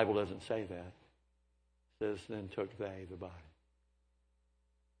 The Bible doesn't say that. It says, then took they the body.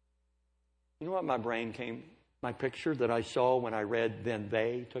 You know what my picture that I saw when I read, then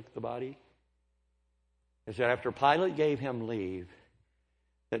they took the body? Is that after Pilate gave him leave,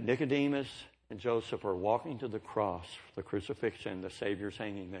 that Nicodemus and Joseph are walking to the cross, the crucifixion, the Savior's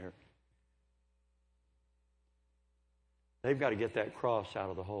hanging there. They've got to get that cross out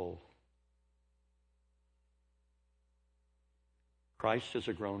of the hole. Christ is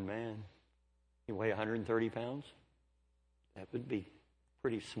a grown man. He weighs 130 pounds. That would be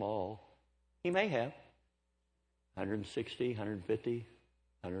pretty small. He may have 160, 150,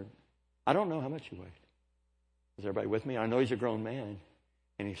 100. I don't know how much he weighs. Is everybody with me? I know he's a grown man,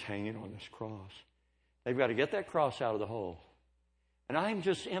 and he's hanging on this cross. They've got to get that cross out of the hole. And I'm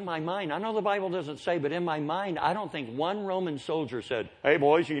just, in my mind, I know the Bible doesn't say, but in my mind, I don't think one Roman soldier said, hey,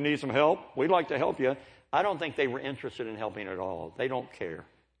 boys, you need some help? We'd like to help you. I don't think they were interested in helping at all. They don't care.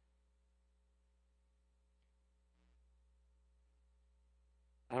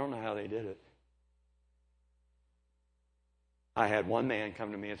 I don't know how they did it. I had one man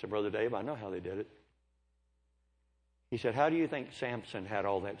come to me and say, Brother Dave, I know how they did it. He said, how do you think Samson had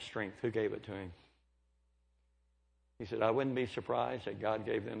all that strength? Who gave it to him? He said, I wouldn't be surprised that God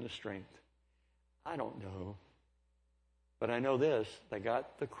gave them the strength. I don't know. But I know this, they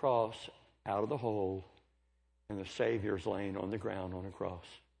got the cross out of the hole, and the Savior's laying on the ground on a cross.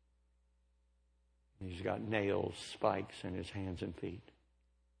 He's got nails, spikes in his hands and feet.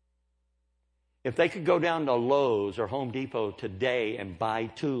 If they could go down to Lowe's or Home Depot today and buy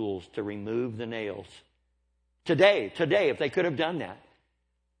tools to remove the nails, today, if they could have done that,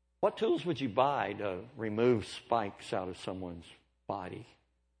 what tools would you buy to remove spikes out of someone's body?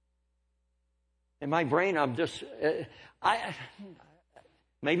 In my brain, I'm just,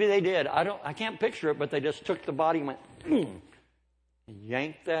 maybe they did. I can't picture it, but they just took the body and went, and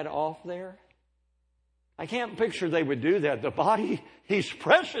yanked that off there. I can't picture they would do that. The body, he's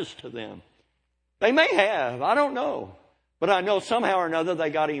precious to them. They may have, I don't know. But I know somehow or another they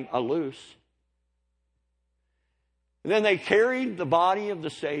got him loose. And then they carried the body of the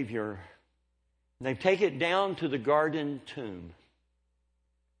Savior, and they take it down to the garden tomb.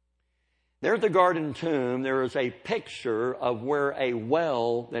 There at the garden tomb, there is a picture of where a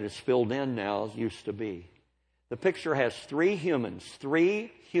well that is filled in now used to be. The picture has three humans,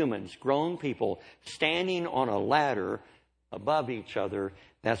 grown people, standing on a ladder above each other.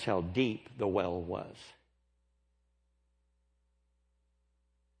 That's how deep the well was.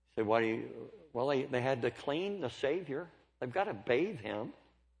 So why do you? Well, they had to clean the Savior. They've got to bathe him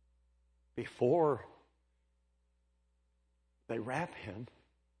before they wrap him.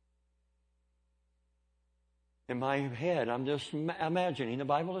 In my head, I'm just imagining, the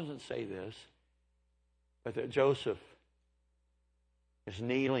Bible doesn't say this, but that Joseph is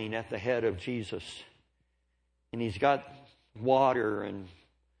kneeling at the head of Jesus, and he's got water and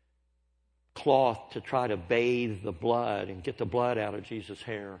cloth to try to bathe the blood and get the blood out of Jesus'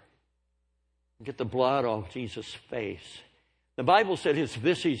 hair, get the blood off Jesus' face. The Bible said his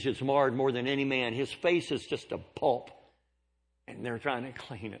visage is marred more than any man. His face is just a pulp, and they're trying to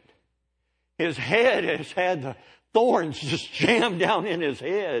clean it. His head has had the thorns just jammed down in his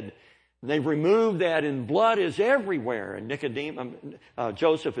head. They've removed that, and blood is everywhere. And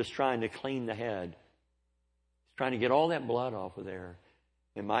Joseph is trying to clean the head. He's trying to get all that blood off of there.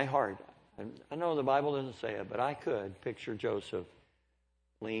 In my heart, I know the Bible doesn't say it, but I could picture Joseph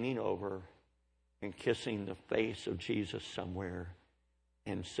leaning over and kissing the face of Jesus somewhere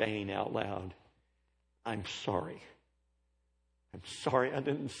and saying out loud, "I'm sorry. I'm sorry I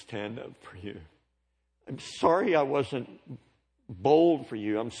didn't stand up for you. I'm sorry I wasn't bold for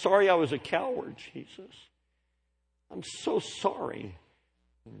you. I'm sorry I was a coward, Jesus. I'm so sorry."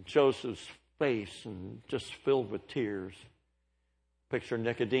 And Joseph's face and just filled with tears. Picture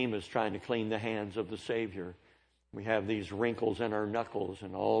Nicodemus trying to clean the hands of the Savior. We have these wrinkles in our knuckles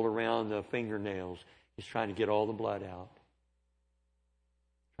and all around the fingernails. He's trying to get all the blood out.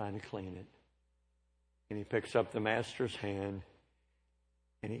 Trying to clean it. And he picks up the Master's hand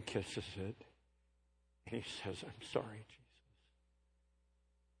and he kisses it. And he says, "I'm sorry, Jesus."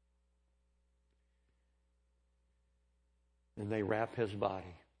 And they wrap his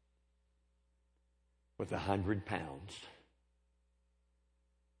body with 100 pounds.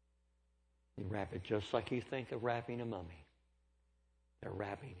 You wrap it just like you think of wrapping a mummy. They're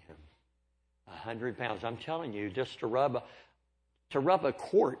wrapping him. 100 pounds. I'm telling you, just to rub a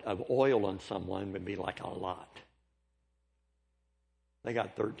quart of oil on someone would be like a lot. They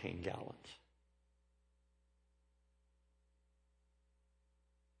got 13 gallons.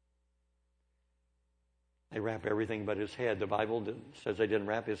 They wrap everything but his head. The Bible says they didn't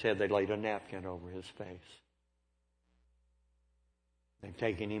wrap his head. They laid a napkin over his face. They've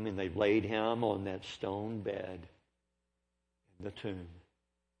taken him and they've laid him on that stone bed in the tomb.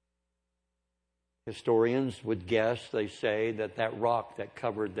 Historians would guess, they say, that rock that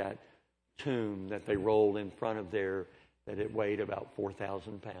covered that tomb that they rolled in front of there, that it weighed about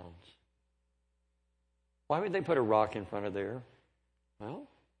 4,000 pounds. Why would they put a rock in front of there? Well,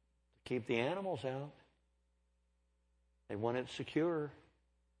 to keep the animals out. They want it secure.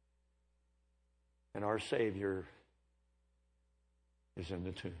 And our Savior is in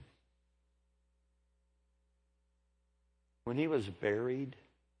the tomb. When he was buried,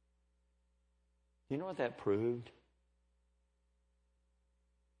 you know what that proved?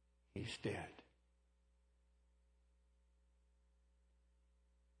 He's dead.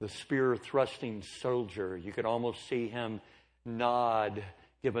 The spear-thrusting soldier, you could almost see him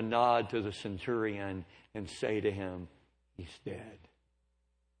give a nod to the centurion and say to him, "He's dead."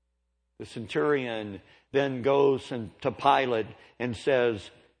 The centurion then goes to Pilate and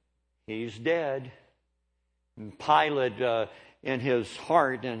says, "He's dead." And Pilate, in his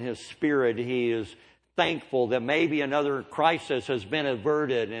heart and his spirit, he is thankful that maybe another crisis has been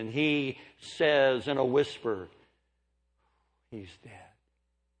averted. And he says in a whisper, "He's dead."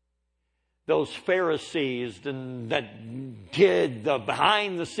 Those Pharisees that did the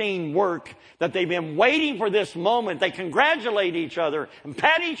behind-the-scene work, that they've been waiting for this moment, they congratulate each other and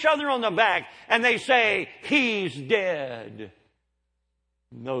pat each other on the back, and they say, "He's dead."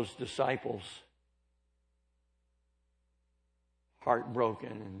 And those disciples,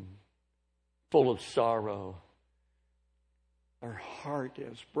 heartbroken and full of sorrow, their heart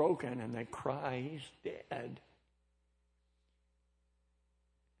is broken and they cry, "He's dead."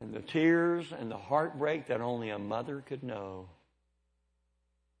 And the tears and the heartbreak that only a mother could know,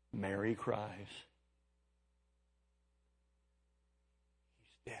 Mary cries,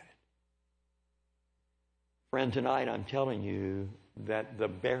 "He's dead." Friend, tonight I'm telling you that the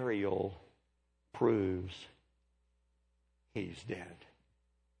burial proves he's dead.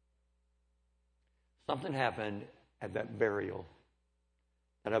 Something happened at that burial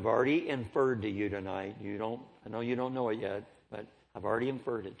that I've already inferred to you tonight. I know you don't know it yet, but I've already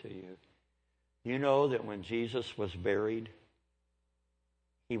inferred it to you. You know that when Jesus was buried,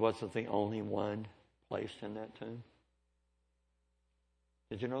 he wasn't the only one placed in that tomb.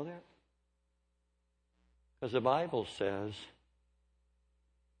 Did you know that? Because the Bible says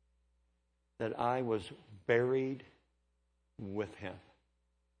that I was buried with Him.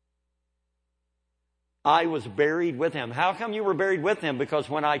 I was buried with Him. How come you were buried with Him? Because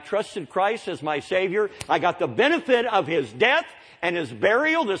when I trusted Christ as my Savior, I got the benefit of His death and His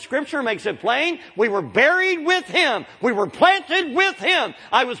burial. The Scripture makes it plain. We were buried with Him. We were planted with Him.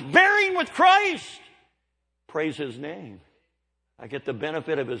 I was buried with Christ. Praise His name. I get the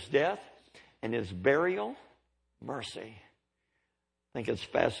benefit of His death and His burial. Mercy. I think it's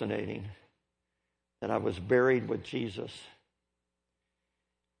fascinating that I was buried with Jesus.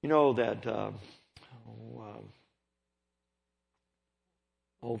 You know that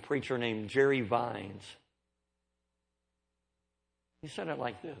old preacher named Jerry Vines, he said it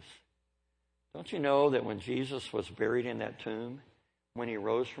like this. Don't you know that when Jesus was buried in that tomb, when He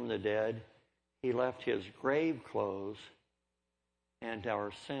rose from the dead, He left His grave clothes and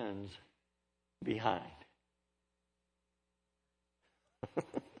our sins behind?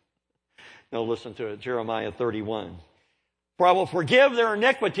 Now listen to it. Jeremiah 31. For I will forgive their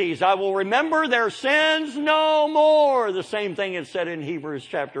iniquities. I will remember their sins no more. The same thing is said in Hebrews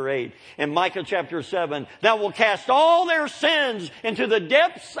chapter 8. And Micah chapter 7. Thou will cast all their sins into the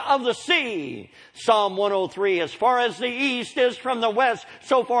depths of the sea. Psalm 103. As far as the east is from the west,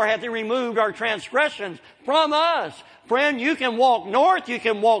 so far hath He removed our transgressions from us. Friend, you can walk north, you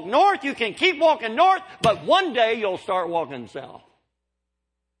can walk north, you can keep walking north, but one day you'll start walking south.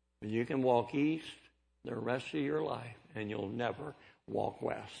 You can walk east the rest of your life, and you'll never walk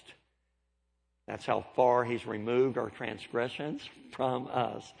west. That's how far He's removed our transgressions from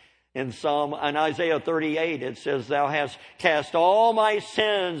us. In Isaiah 38, it says, Thou hast cast all my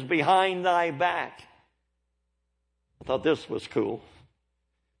sins behind thy back. I thought this was cool.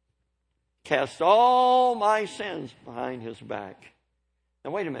 Cast all my sins behind His back. Now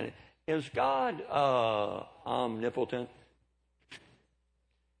wait a minute. Is God omnipotent?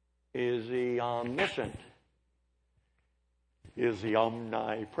 Is He omniscient? Is He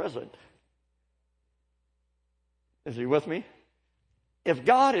omnipresent? Is He with me? If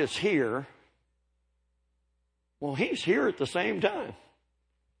God is here, well, He's here at the same time.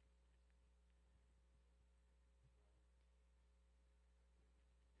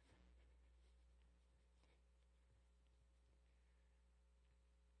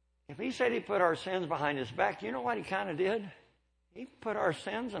 If He said He put our sins behind His back, you know what He kind of did? He put our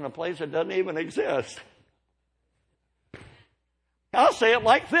sins in a place that doesn't even exist. I'll say it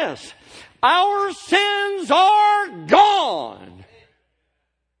like this. Our sins are gone.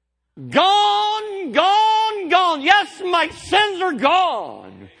 Gone, gone, gone. Yes, my sins are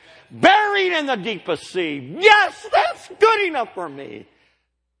gone. Buried in the deepest sea. Yes, that's good enough for me.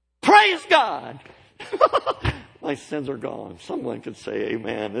 Praise God. My sins are gone. Someone could say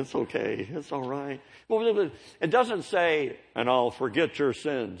amen. It's okay. It's all right. Well, it doesn't say, and I'll forget your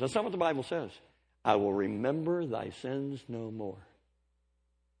sins. That's not what the Bible says. I will remember thy sins no more.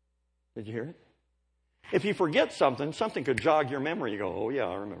 Did you hear it? If you forget something, something could jog your memory. You go, oh yeah,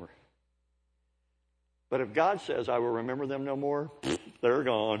 I remember. But if God says, I will remember them no more, they're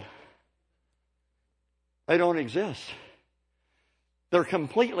gone. They don't exist. They're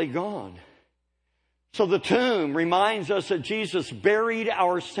completely gone. So the tomb reminds us that Jesus buried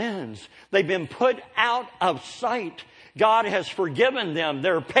our sins. They've been put out of sight. God has forgiven them.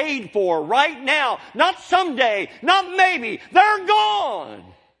 They're paid for right now. Not someday, not maybe. They're gone.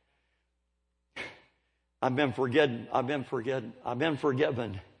 I've been forgiven.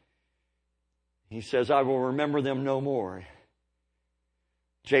 He says, I will remember them no more.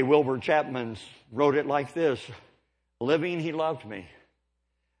 J. Wilbur Chapman wrote it like this. Living, He loved me.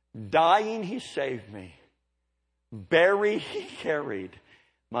 Dying, He saved me. Buried, He carried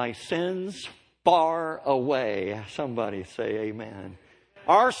my sins far away. Somebody say amen.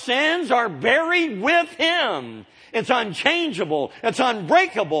 Our sins are buried with Him. It's unchangeable. It's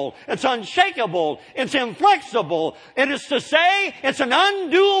unbreakable. It's unshakable. It's inflexible. It is to say, it's an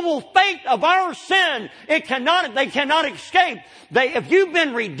undoable fate of our sin. They cannot escape. If you've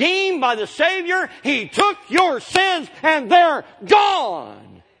been redeemed by the Savior, He took your sins and they're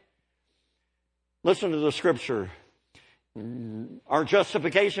gone. Listen to the Scripture. Our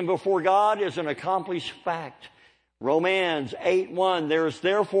justification before God is an accomplished fact. Romans 8:1, there is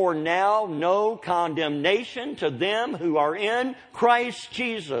therefore now no condemnation to them who are in Christ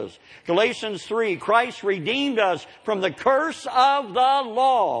Jesus. Galatians 3, Christ redeemed us from the curse of the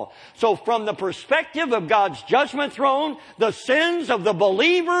law. So from the perspective of God's judgment throne, the sins of the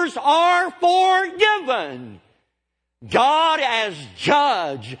believers are forgiven. God as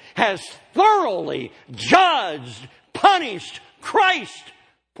judge has thoroughly judged, punished Christ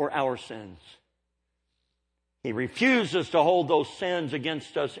for our sins. He refuses to hold those sins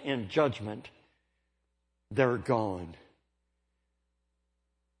against us in judgment. They're gone.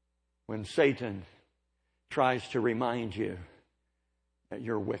 When Satan tries to remind you that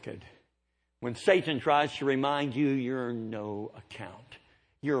you're wicked, when Satan tries to remind you you're no account,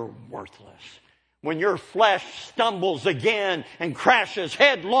 you're worthless, when your flesh stumbles again and crashes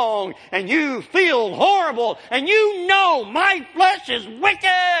headlong and you feel horrible and you know my flesh is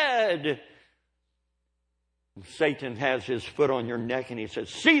wicked, Satan has his foot on your neck and he says,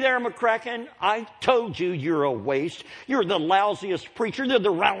 see there, McCracken, I told you you're a waste. You're the lousiest preacher. You're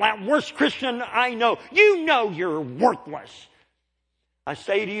the worst Christian I know. You know you're worthless. I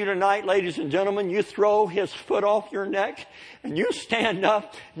say to you tonight, ladies and gentlemen, you throw his foot off your neck and you stand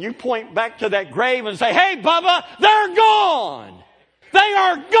up and you point back to that grave and say, hey, Bubba, they're gone. They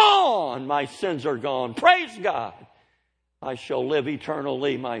are gone. My sins are gone. Praise God. I shall live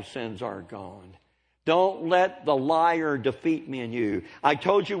eternally. My sins are gone. Don't let the liar defeat me and you. I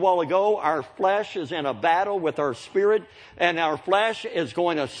told you a while ago, our flesh is in a battle with our spirit, and our flesh is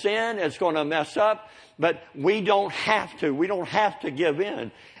going to sin, it's going to mess up, but we don't have to. We don't have to give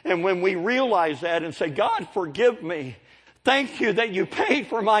in. And when we realize that and say, God, forgive me. Thank you that you paid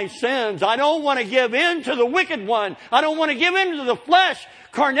for my sins. I don't want to give in to the wicked one. I don't want to give in to the flesh,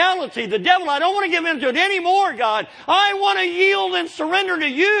 carnality, the devil. I don't want to give in to it anymore, God. I want to yield and surrender to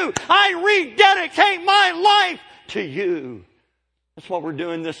you. I rededicate my life to you. That's what we're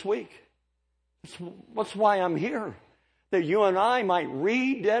doing this week. That's why I'm here. That you and I might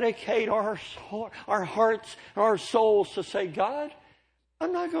rededicate our hearts, our souls to say, God,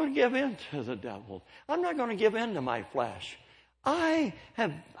 I'm not going to give in to the devil. I'm not going to give in to my flesh. I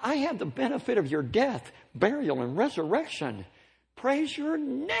have the benefit of your death, burial, and resurrection. Praise your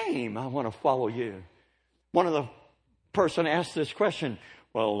name. I want to follow you. One of the person asked this question,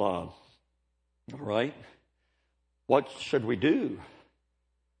 well, all right, what should we do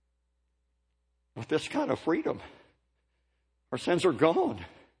with this kind of freedom? Our sins are gone.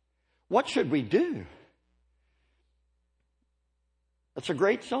 What should we do? That's a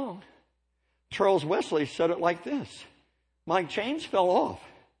great song. Charles Wesley said it like this. My chains fell off.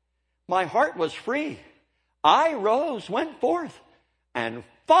 My heart was free. I rose, went forth, and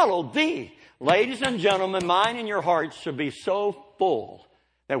followed thee. Ladies and gentlemen, mine and your hearts should be so full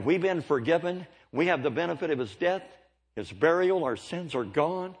that we've been forgiven. We have the benefit of his death, his burial. Our sins are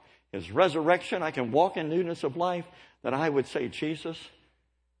gone. His resurrection. I can walk in newness of life. That I would say, Jesus,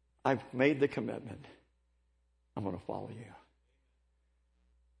 I've made the commitment. I'm going to follow you.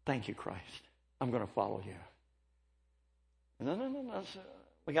 Thank you, Christ. I'm going to follow you. No.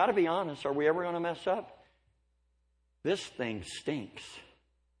 We got to be honest. Are we ever going to mess up? This thing stinks.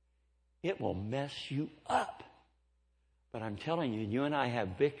 It will mess you up. But I'm telling you, you and I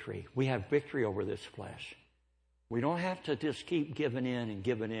have victory. We have victory over this flesh. We don't have to just keep giving in and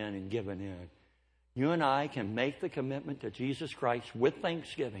giving in and giving in. You and I can make the commitment to Jesus Christ with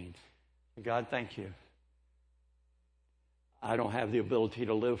thanksgiving. God, thank you. I don't have the ability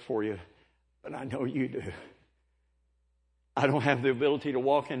to live for you, but I know you do. I don't have the ability to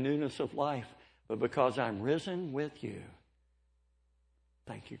walk in newness of life, but because I'm risen with you,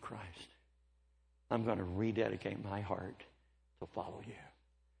 thank you, Christ. I'm going to rededicate my heart to follow you.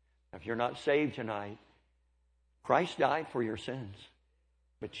 If you're not saved tonight, Christ died for your sins,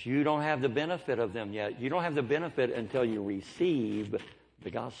 but you don't have the benefit of them yet. You don't have the benefit until you receive the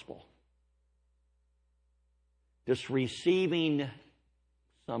gospel. Just receiving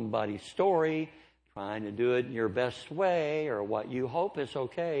somebody's story, trying to do it in your best way or what you hope is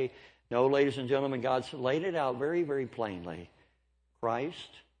okay. No, ladies and gentlemen, God's laid it out very, very plainly. Christ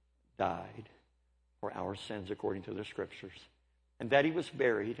died for our sins according to the Scriptures, and that he was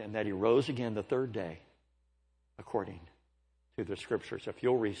buried and that he rose again the third day according to the Scriptures. If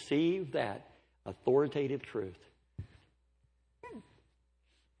you'll receive that authoritative truth,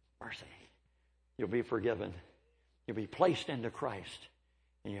 mercy, you'll be forgiven. You'll be placed into Christ,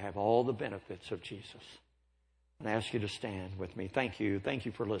 and you have all the benefits of Jesus. And I ask you to stand with me. Thank you. Thank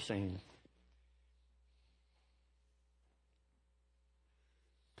you for listening.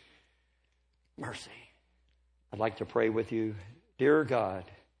 Mercy. I'd like to pray with you. Dear God,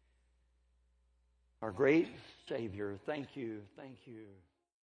 our great Savior, thank you.